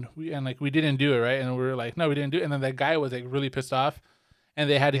 and we didn't do it, right? And we were like, no, we didn't do it. And then that guy was like really pissed off, and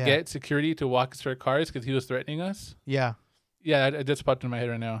they had to get security to walk us to our cars because he was threatening us. Yeah. Yeah, it just popped in my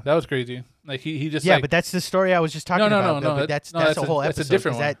head right now. That was crazy. Like he just but that's the story I was just talking about. No, that's a whole episode. That's a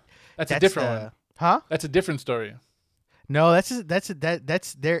different one. That's a different one. Huh? That's a different story. No, that's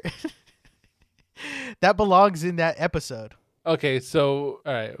there. That belongs in that episode. Okay, so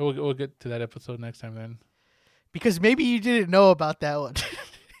all right, we'll get to that episode next time then. Because maybe you didn't know about that one.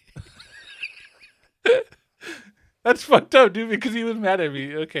 That's fucked up, dude. Because he was mad at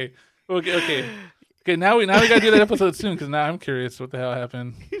me. Okay. Okay, now we gotta do that episode soon because now I'm curious what the hell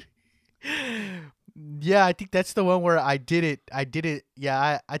happened. Yeah, I think that's the one where I did it.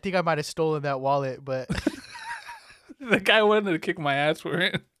 Yeah, I think I might have stolen that wallet, but the guy wanted to kick my ass for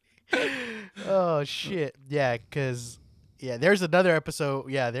it. Oh shit! Yeah, because there's another episode.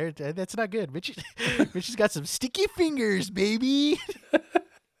 Yeah, that's not good. Mitch's got some sticky fingers, baby.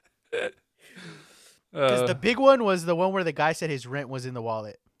 Because the big one was the one where the guy said his rent was in the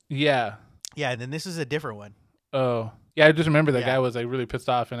wallet. Yeah. Yeah, and then this is a different one. Oh. Yeah, I just remember that guy was like really pissed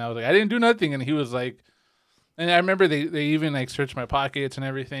off and I was like, I didn't do nothing. And he was like, and I remember they even like searched my pockets and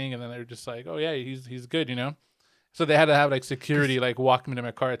everything. And then they were just like, oh yeah, he's good, So they had to have like security like walk me to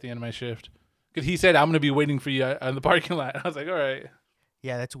my car at the end of my shift. Because he said, I'm going to be waiting for you on the parking lot. I was like, all right.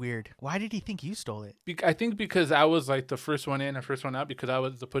 Yeah, that's weird. Why did he think you stole it? I think because I was like the first one in and first one out because I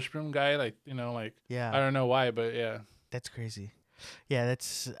was the push broom guy. Like, I don't know why, but yeah. That's crazy. Yeah,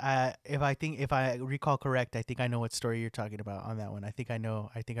 that's if I recall correct, I think I know what story you're talking about on that one. I think I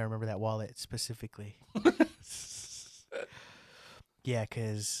remember that wallet specifically. Yeah,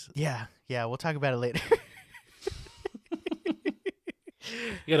 we'll talk about it later.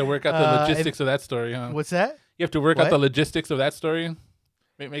 You got to work out the logistics of that story, huh? What's that? You have to work out the logistics of that story.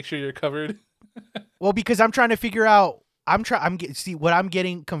 Make sure you're covered. Well, because I'm trying to figure out. What I'm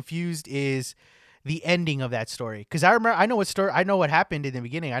getting confused is the ending of that story. Because I know what happened in the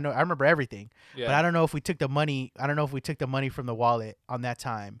beginning. I remember everything. Yeah. But I don't know if we took the money. I don't know if we took the money from the wallet on that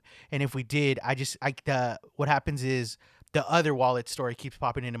time. And if we did, what happens is the other wallet story keeps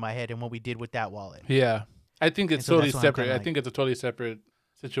popping into my head and what we did with that wallet. Yeah. I think it's totally separate. I think it's a totally separate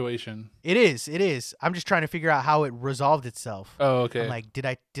situation. It is. I'm just trying to figure out how it resolved itself. Oh, okay. I'm like, did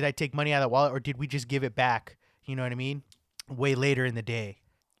I take money out of the wallet or did we just give it back? You know what I mean? Way later in the day.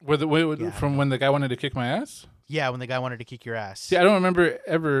 From when the guy wanted to kick my ass? Yeah, when the guy wanted to kick your ass. See, I don't remember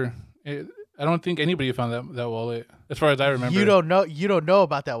ever. I don't think anybody found that wallet, as far as I remember. You don't know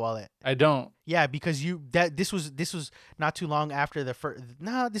about that wallet. I don't. Yeah, because this was not too long after the first.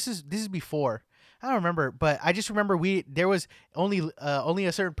 No, this is before. I don't remember, but I just remember there was only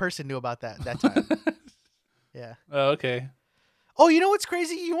a certain person knew about that time. Yeah. Oh, okay. Oh, you know what's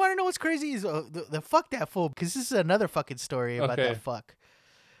crazy? You want to know what's crazy? Is the fuck that fool, because this is another fucking story about that fuck.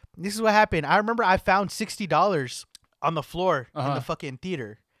 This is what happened. I remember I found $60 on the floor in the fucking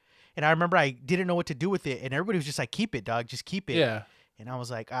theater. And I remember I didn't know what to do with it. And everybody was just like, keep it, dog. Just keep it. Yeah. And I was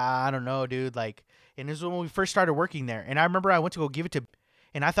like, I don't know, dude. Like, and this was when we first started working there. And I remember I went to go give it to,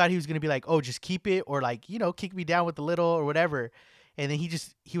 and I thought he was going to be like, oh, just keep it. Or like, kick me down with a little or whatever. And then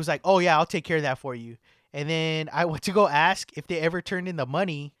he was like, oh yeah, I'll take care of that for you. And then I went to go ask if they ever turned in the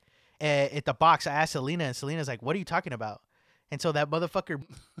money at the box. I asked Selena, and Selena's like, what are you talking about? And so that motherfucker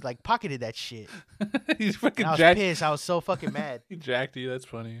like pocketed that shit. He's fucking I was pissed. I was so fucking mad. He jacked you. That's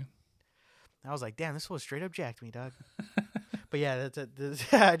funny. I was like, damn, this fool straight up jacked me, dog. But yeah,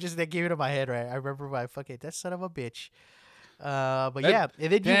 that came into my head, right? I remember that son of a bitch. But yeah,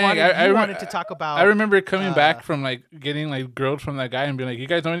 and then you wanted to talk about. I remember coming back from like getting like grilled from that guy and being like, "You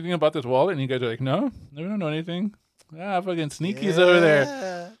guys know anything about this wallet?" And you guys are like, "No, we don't know anything." Fucking sneakies over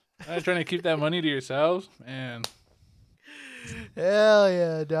there. Trying to keep that money to yourselves, man. Hell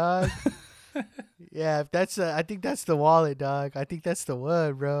yeah, dog. Yeah, if I think that's the wallet, dog. I think that's the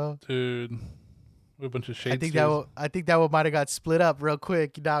one, bro. Dude, we're a bunch of shades. I think that one might have got split up real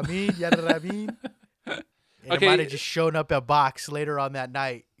quick. You know what I mean? You know what I mean? And it might have just shown up at box later on that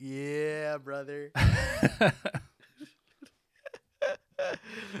night. Yeah, brother.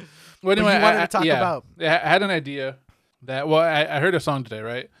 What do you wanted to talk about? I had an idea that. Well, I heard a song today,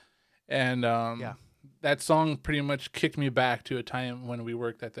 right? And that song pretty much kicked me back to a time when we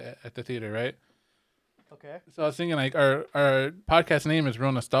worked at the theater, right? Okay. So I was thinking like our podcast name is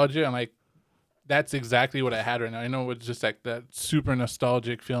Real Nostalgia, and like that's exactly what I had right now. I know it's just like that super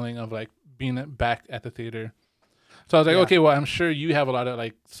nostalgic feeling of like being back at the theater. So I was like, okay, well, I'm sure you have a lot of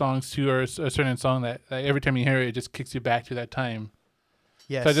like songs too, or a certain song that like, every time you hear it, it just kicks you back to that time.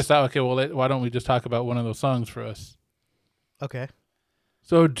 Yes. So I just thought, okay, well, why don't we just talk about one of those songs for us? Okay.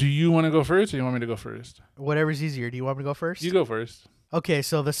 So do you want to go first, or you want me to go first? Whatever's easier. Do you want me to go first? You go first. Okay,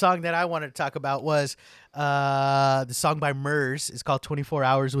 so the song that I wanted to talk about was the song by Murs. It's called 24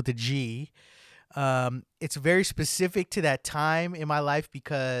 Hours with a G. It's very specific to that time in my life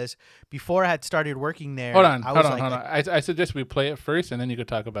because before I had started working there. Hold on. I suggest we play it first, and then you can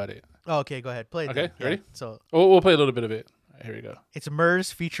talk about it. Oh, okay, go ahead. Play it. Okay, then. Ready? Yeah, so we'll play a little bit of it. Right, here we go. It's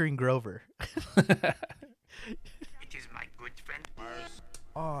Murs featuring Grover. It is my good friend Murs.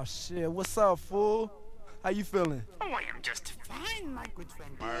 Oh shit! What's up, fool? How you feeling? Oh, I am just fine, my good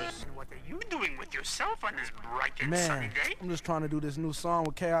friend Murs. And what are you doing with yourself on this bright and sunny day? I'm just trying to do this new song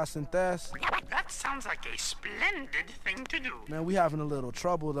with Chaos and Thess. That sounds like a splendid thing to do. Man, we having a little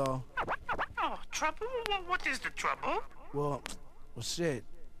trouble though. Oh, trouble? What is the trouble? Well, shit.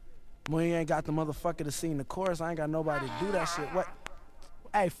 We ain't got the motherfucker to sing the chorus. I ain't got nobody to do that shit. What?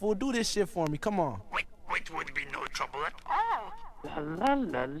 Hey, fool, do this shit for me. Come on. Wait, would be no trouble at all. La la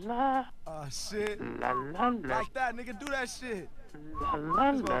la la. Oh shit. La la la. Like that, nigga, do that shit. La la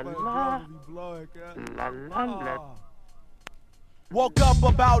la la. La la la. Woke up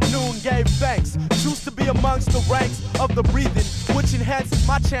about noon, gave thanks. Choose to be amongst the ranks of the breathing, which enhances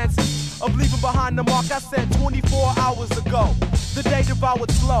my chances of leaving behind the mark I set 24 hours ago. The day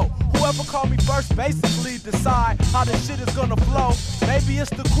devoured slow. Whoever called me first basically decide how this shit is gonna flow. Maybe it's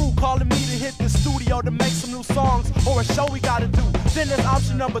the crew calling me to hit the studio to make some new songs or a show we gotta do. Then there's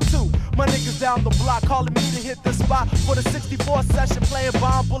option number 2. My niggas down the block calling me to hit the spot for the 64 session, playing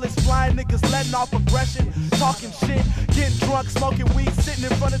bomb bullets, flying niggas, letting off aggression, talking shit, getting drunk, smoking weed, sitting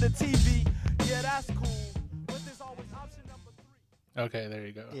in front of the TV. Yeah, that's cool. But there's always option number 3. Okay, there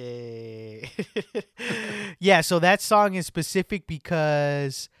you go. Yeah. Yeah, so that song is specific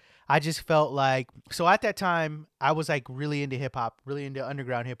because I just felt like, so at that time I was like really into hip hop, really into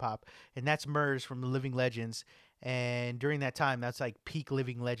underground hip hop, and that's Murs from the Living Legends. And during that time, that's like peak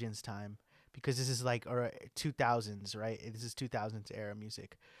Living Legends time, because this is like 2000s, right? This is 2000s era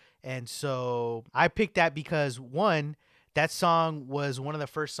music. And so I picked that because, one, that song was one of the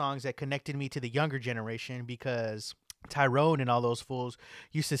first songs that connected me to the younger generation, because Tyrone and all those fools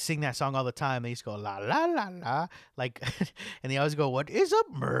used to sing that song all the time. They used to go la la la la, like, and they always go, "What is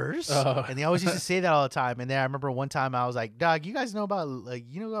up, Murs?" Oh. And they always used to say that all the time. And then I remember one time I was like, "Dog, you guys know about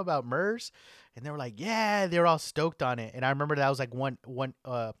about Murs?" And they were like, "Yeah." They were all stoked on it. And I remember that was like one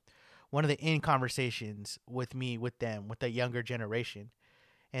of the in conversations with me with them, with the younger generation.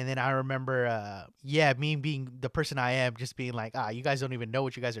 And then I remember, me being the person I am, just being like, you guys don't even know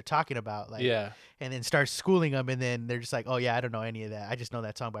what you guys are talking about. Like, Yeah. And then start schooling them, and then they're just like, oh, yeah, I don't know any of that. I just know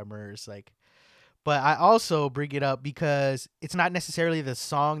that song by Murs. Like, but I also bring it up because it's not necessarily the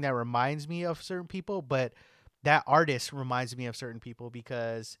song that reminds me of certain people, but that artist reminds me of certain people,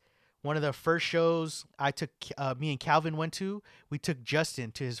 because one of the first shows I took, me and Calvin went to, we took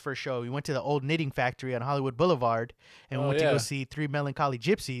Justin to his first show. We went to the old Knitting Factory on Hollywood Boulevard, and we went to go see Three Melancholy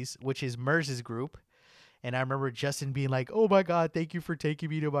Gypsies, which is Murs' group. And I remember Justin being like, "Oh my God, thank you for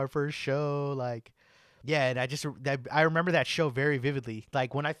taking me to my first show." Like, yeah, and I remember that show very vividly.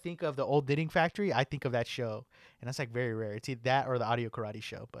 Like, when I think of the old Knitting Factory, I think of that show, and that's like very rare. It's either that or the Audio Karate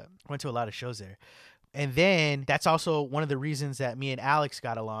show, but I went to a lot of shows there. And then that's also one of the reasons that me and Alex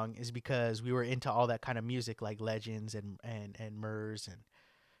got along, is because we were into all that kind of music, like Legends and Murs and,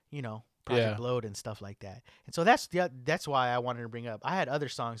 Project Load and stuff like that. And so that's why I wanted to bring up. I had other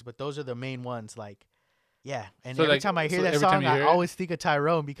songs, but those are the main ones. Like, yeah. And so every time I hear that song, I always think of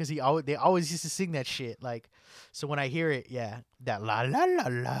Tyrone, because they always used to sing that shit. Like, so when I hear it, that la la la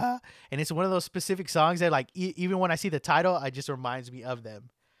la, and it's one of those specific songs that, like, even when I see the title, it just reminds me of them.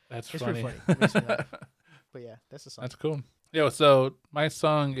 It's funny. funny. It makes me laugh. But yeah, that's the song. That's cool. Yo, so my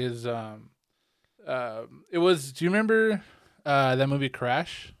song is it was, do you remember that movie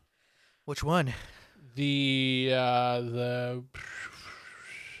Crash? Which one? The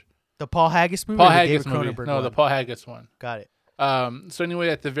Paul Haggis movie? Paul or the Haggis David movie. Cronenberg No, one? the Paul Haggis one. Got it. So anyway,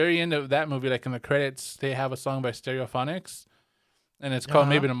 at the very end of that movie, like in the credits, they have a song by Stereophonics, and it's called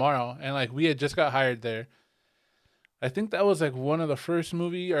Maybe Tomorrow. And like, we had just got hired there. I think that was like one of the first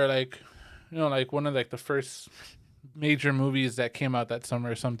movie, or like, like one of like the first major movies that came out that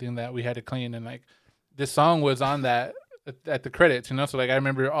summer or something that we had to clean. And like, this song was on that at the credits, so like I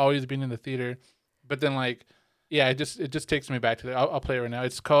remember always being in the theater. But then like, yeah, it just takes me back to that. I'll play it right now.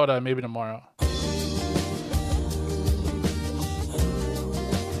 It's called Maybe Tomorrow.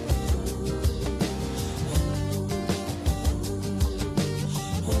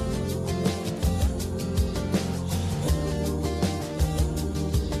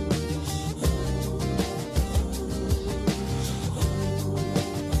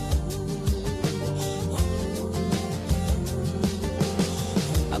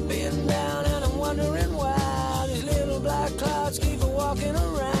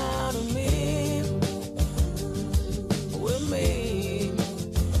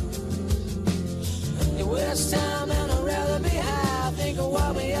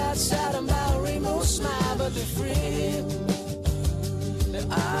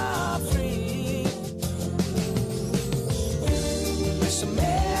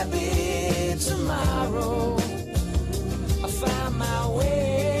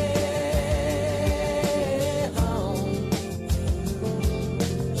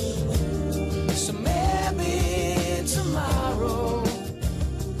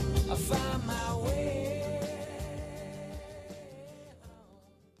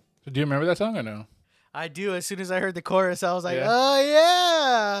 Do you remember that song or no? I do. As soon as I heard the chorus, I was like, oh,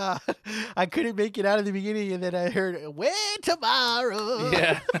 yeah. I couldn't make it out of the beginning, and then I heard, "When tomorrow."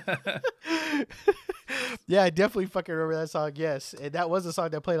 Yeah. Yeah, I definitely fucking remember that song, yes. And that was a song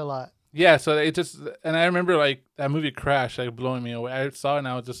that played a lot. Yeah, so it just, and I remember like that movie Crash, like blowing me away. I saw it and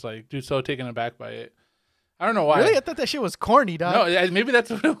I was just like, dude, so taken aback by it. I don't know why. Really? I thought that shit was corny, dog. No, maybe that's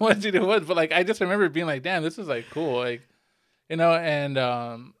what it was, dude. It was, but like I just remember being like, damn, this is like cool, like, and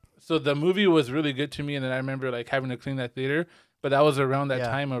so the movie was really good to me, and then I remember like having to clean that theater, but that was around that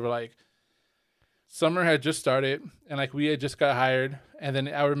time of like, summer had just started, and like we had just got hired, and then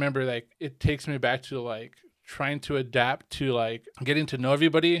I remember like it takes me back to like trying to adapt to like getting to know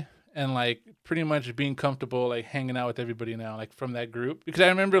everybody and like pretty much being comfortable like hanging out with everybody now, like from that group. Because I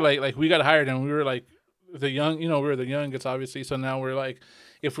remember like we got hired and we were like the young, we were the youngest obviously, so now we're like,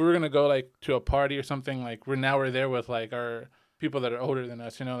 if we were gonna go like to a party or something, like we're there with like our people that are older than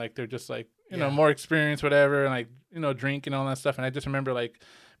us, like they're just like more experienced, whatever, and like drink and all that stuff. And I just remember like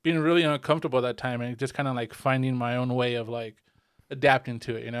being really uncomfortable at that time and just kind of like finding my own way of like adapting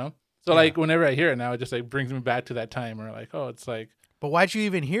to it, So like whenever I hear it now, it just like brings me back to that time where like, oh, it's like. But why'd you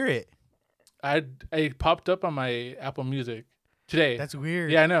even hear it? I popped up on my Apple Music today. That's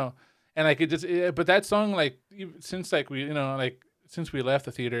weird. Yeah, I know. And like but that song, like since like we since we left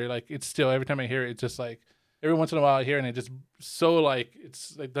the theater, like it's still, every time I hear it, it's just like every once in a while I hear it and it just so like,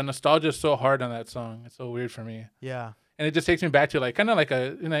 it's like the nostalgia is so hard on that song. It's so weird for me. Yeah. And it just takes me back to like kind of like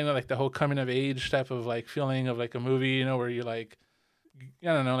a like the whole coming of age type of like feeling of like a movie, where you're like, I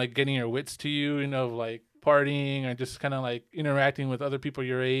don't know, like getting your wits to you, like partying or just kind of like interacting with other people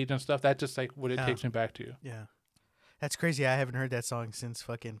your age and stuff. That's just like what it takes me back to. Yeah. That's crazy. I haven't heard that song since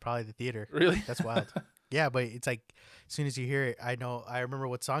fucking probably the theater. Really? That's wild. Yeah, but it's like as soon as you hear it, I remember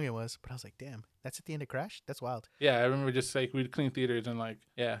what song it was, but I was like, damn, that's at the end of Crash? That's wild. Yeah, I remember just like we'd clean theaters and like,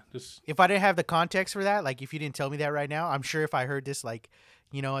 just. If I didn't have the context for that, like if you didn't tell me that right now, I'm sure if I heard this like,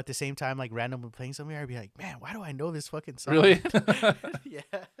 at the same time, like randomly playing somewhere, I'd be like, man, why do I know this fucking song? Really? Yeah.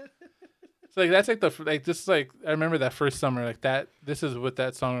 So like that's like just like I remember that first summer, like that. This is what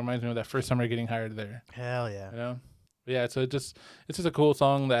that song reminds me of, that first summer getting hired there. Hell yeah. Yeah. So it's just a cool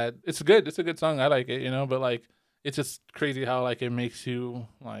song that it's good. It's a good song. I like it. But like it's just crazy how like it makes you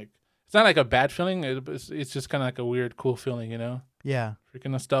like, it's not like a bad feeling. It's just kind of like a weird, cool feeling. Yeah.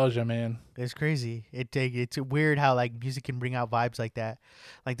 Freaking nostalgia, man. It's crazy. It's weird how like music can bring out vibes like that.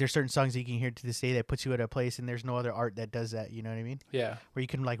 Like there's certain songs that you can hear to this day that puts you at a place, and there's no other art that does that. You know what I mean? Yeah. Where you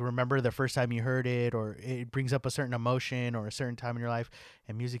can like remember the first time you heard it, or it brings up a certain emotion or a certain time in your life.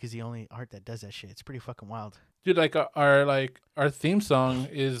 And music is the only art that does that shit. It's pretty fucking wild. Dude, like our theme song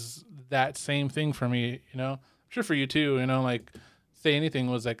is that same thing for me. I'm sure for you too. Like Say Anything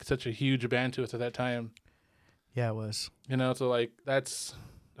was like such a huge band to us at that time. Yeah, it was. So like that's,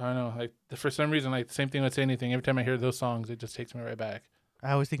 I don't know, like for some reason, like the same thing with Say Anything. Every time I hear those songs, it just takes me right back.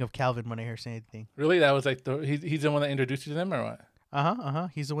 I always think of Calvin when I hear Say Anything. Really? That was like he's the one that introduced you to them, or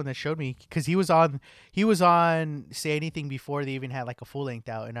what? He's the one that showed me, because he was on Say Anything before they even had like a full length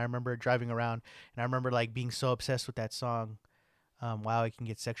out, and I remember driving around, and I remember like being so obsessed with that song. Wow, it can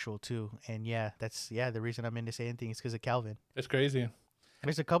get sexual too, and the reason I'm into Say Anything is because of Calvin. It's crazy.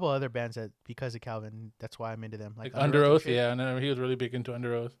 There's a couple other bands that, because of Calvin, that's why I'm into them. Like Under Oath, yeah. And he was really big into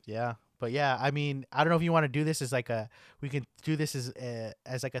Under Oath. Yeah, but yeah, I mean, I don't know if you want to do this as like we can do this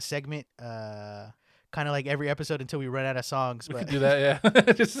as like a segment, kind of like every episode until we run out of songs. We could do that,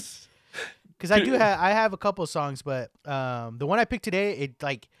 yeah. Just because I have a couple songs, but the one I picked today,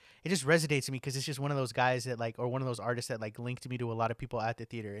 it just resonates to me because it's just one of those guys that like, or one of those artists that like linked me to a lot of people at the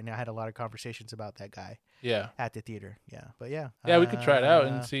theater, and I had a lot of conversations about that guy. Yeah. At the theater. Yeah. But yeah. Yeah, we could try it out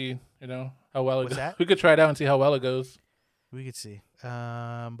and see, how well it goes. That? We could try it out and see how well it goes. We could see.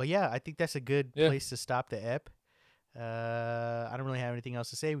 But yeah, I think that's a good place to stop the ep. I don't really have anything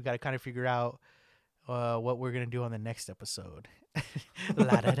else to say. We got to kind of figure out what we're going to do on the next episode.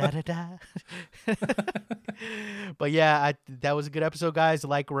 La da da da da. But yeah, that was a good episode, guys.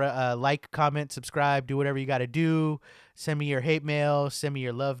 Like, comment, subscribe, do whatever you got to do. Send me your hate mail, send me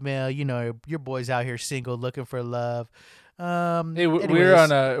your love mail. Your boy's out here single, looking for love. Hey,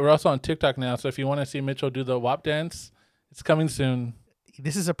 we're also on TikTok now, so if you want to see Mitchell do the WAP dance, it's coming soon.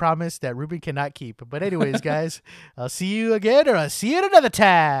 This is a promise that Ruben cannot keep. But anyways, guys, I'll see you again, or I'll see you at another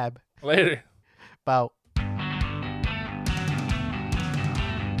tab. Later. Bow.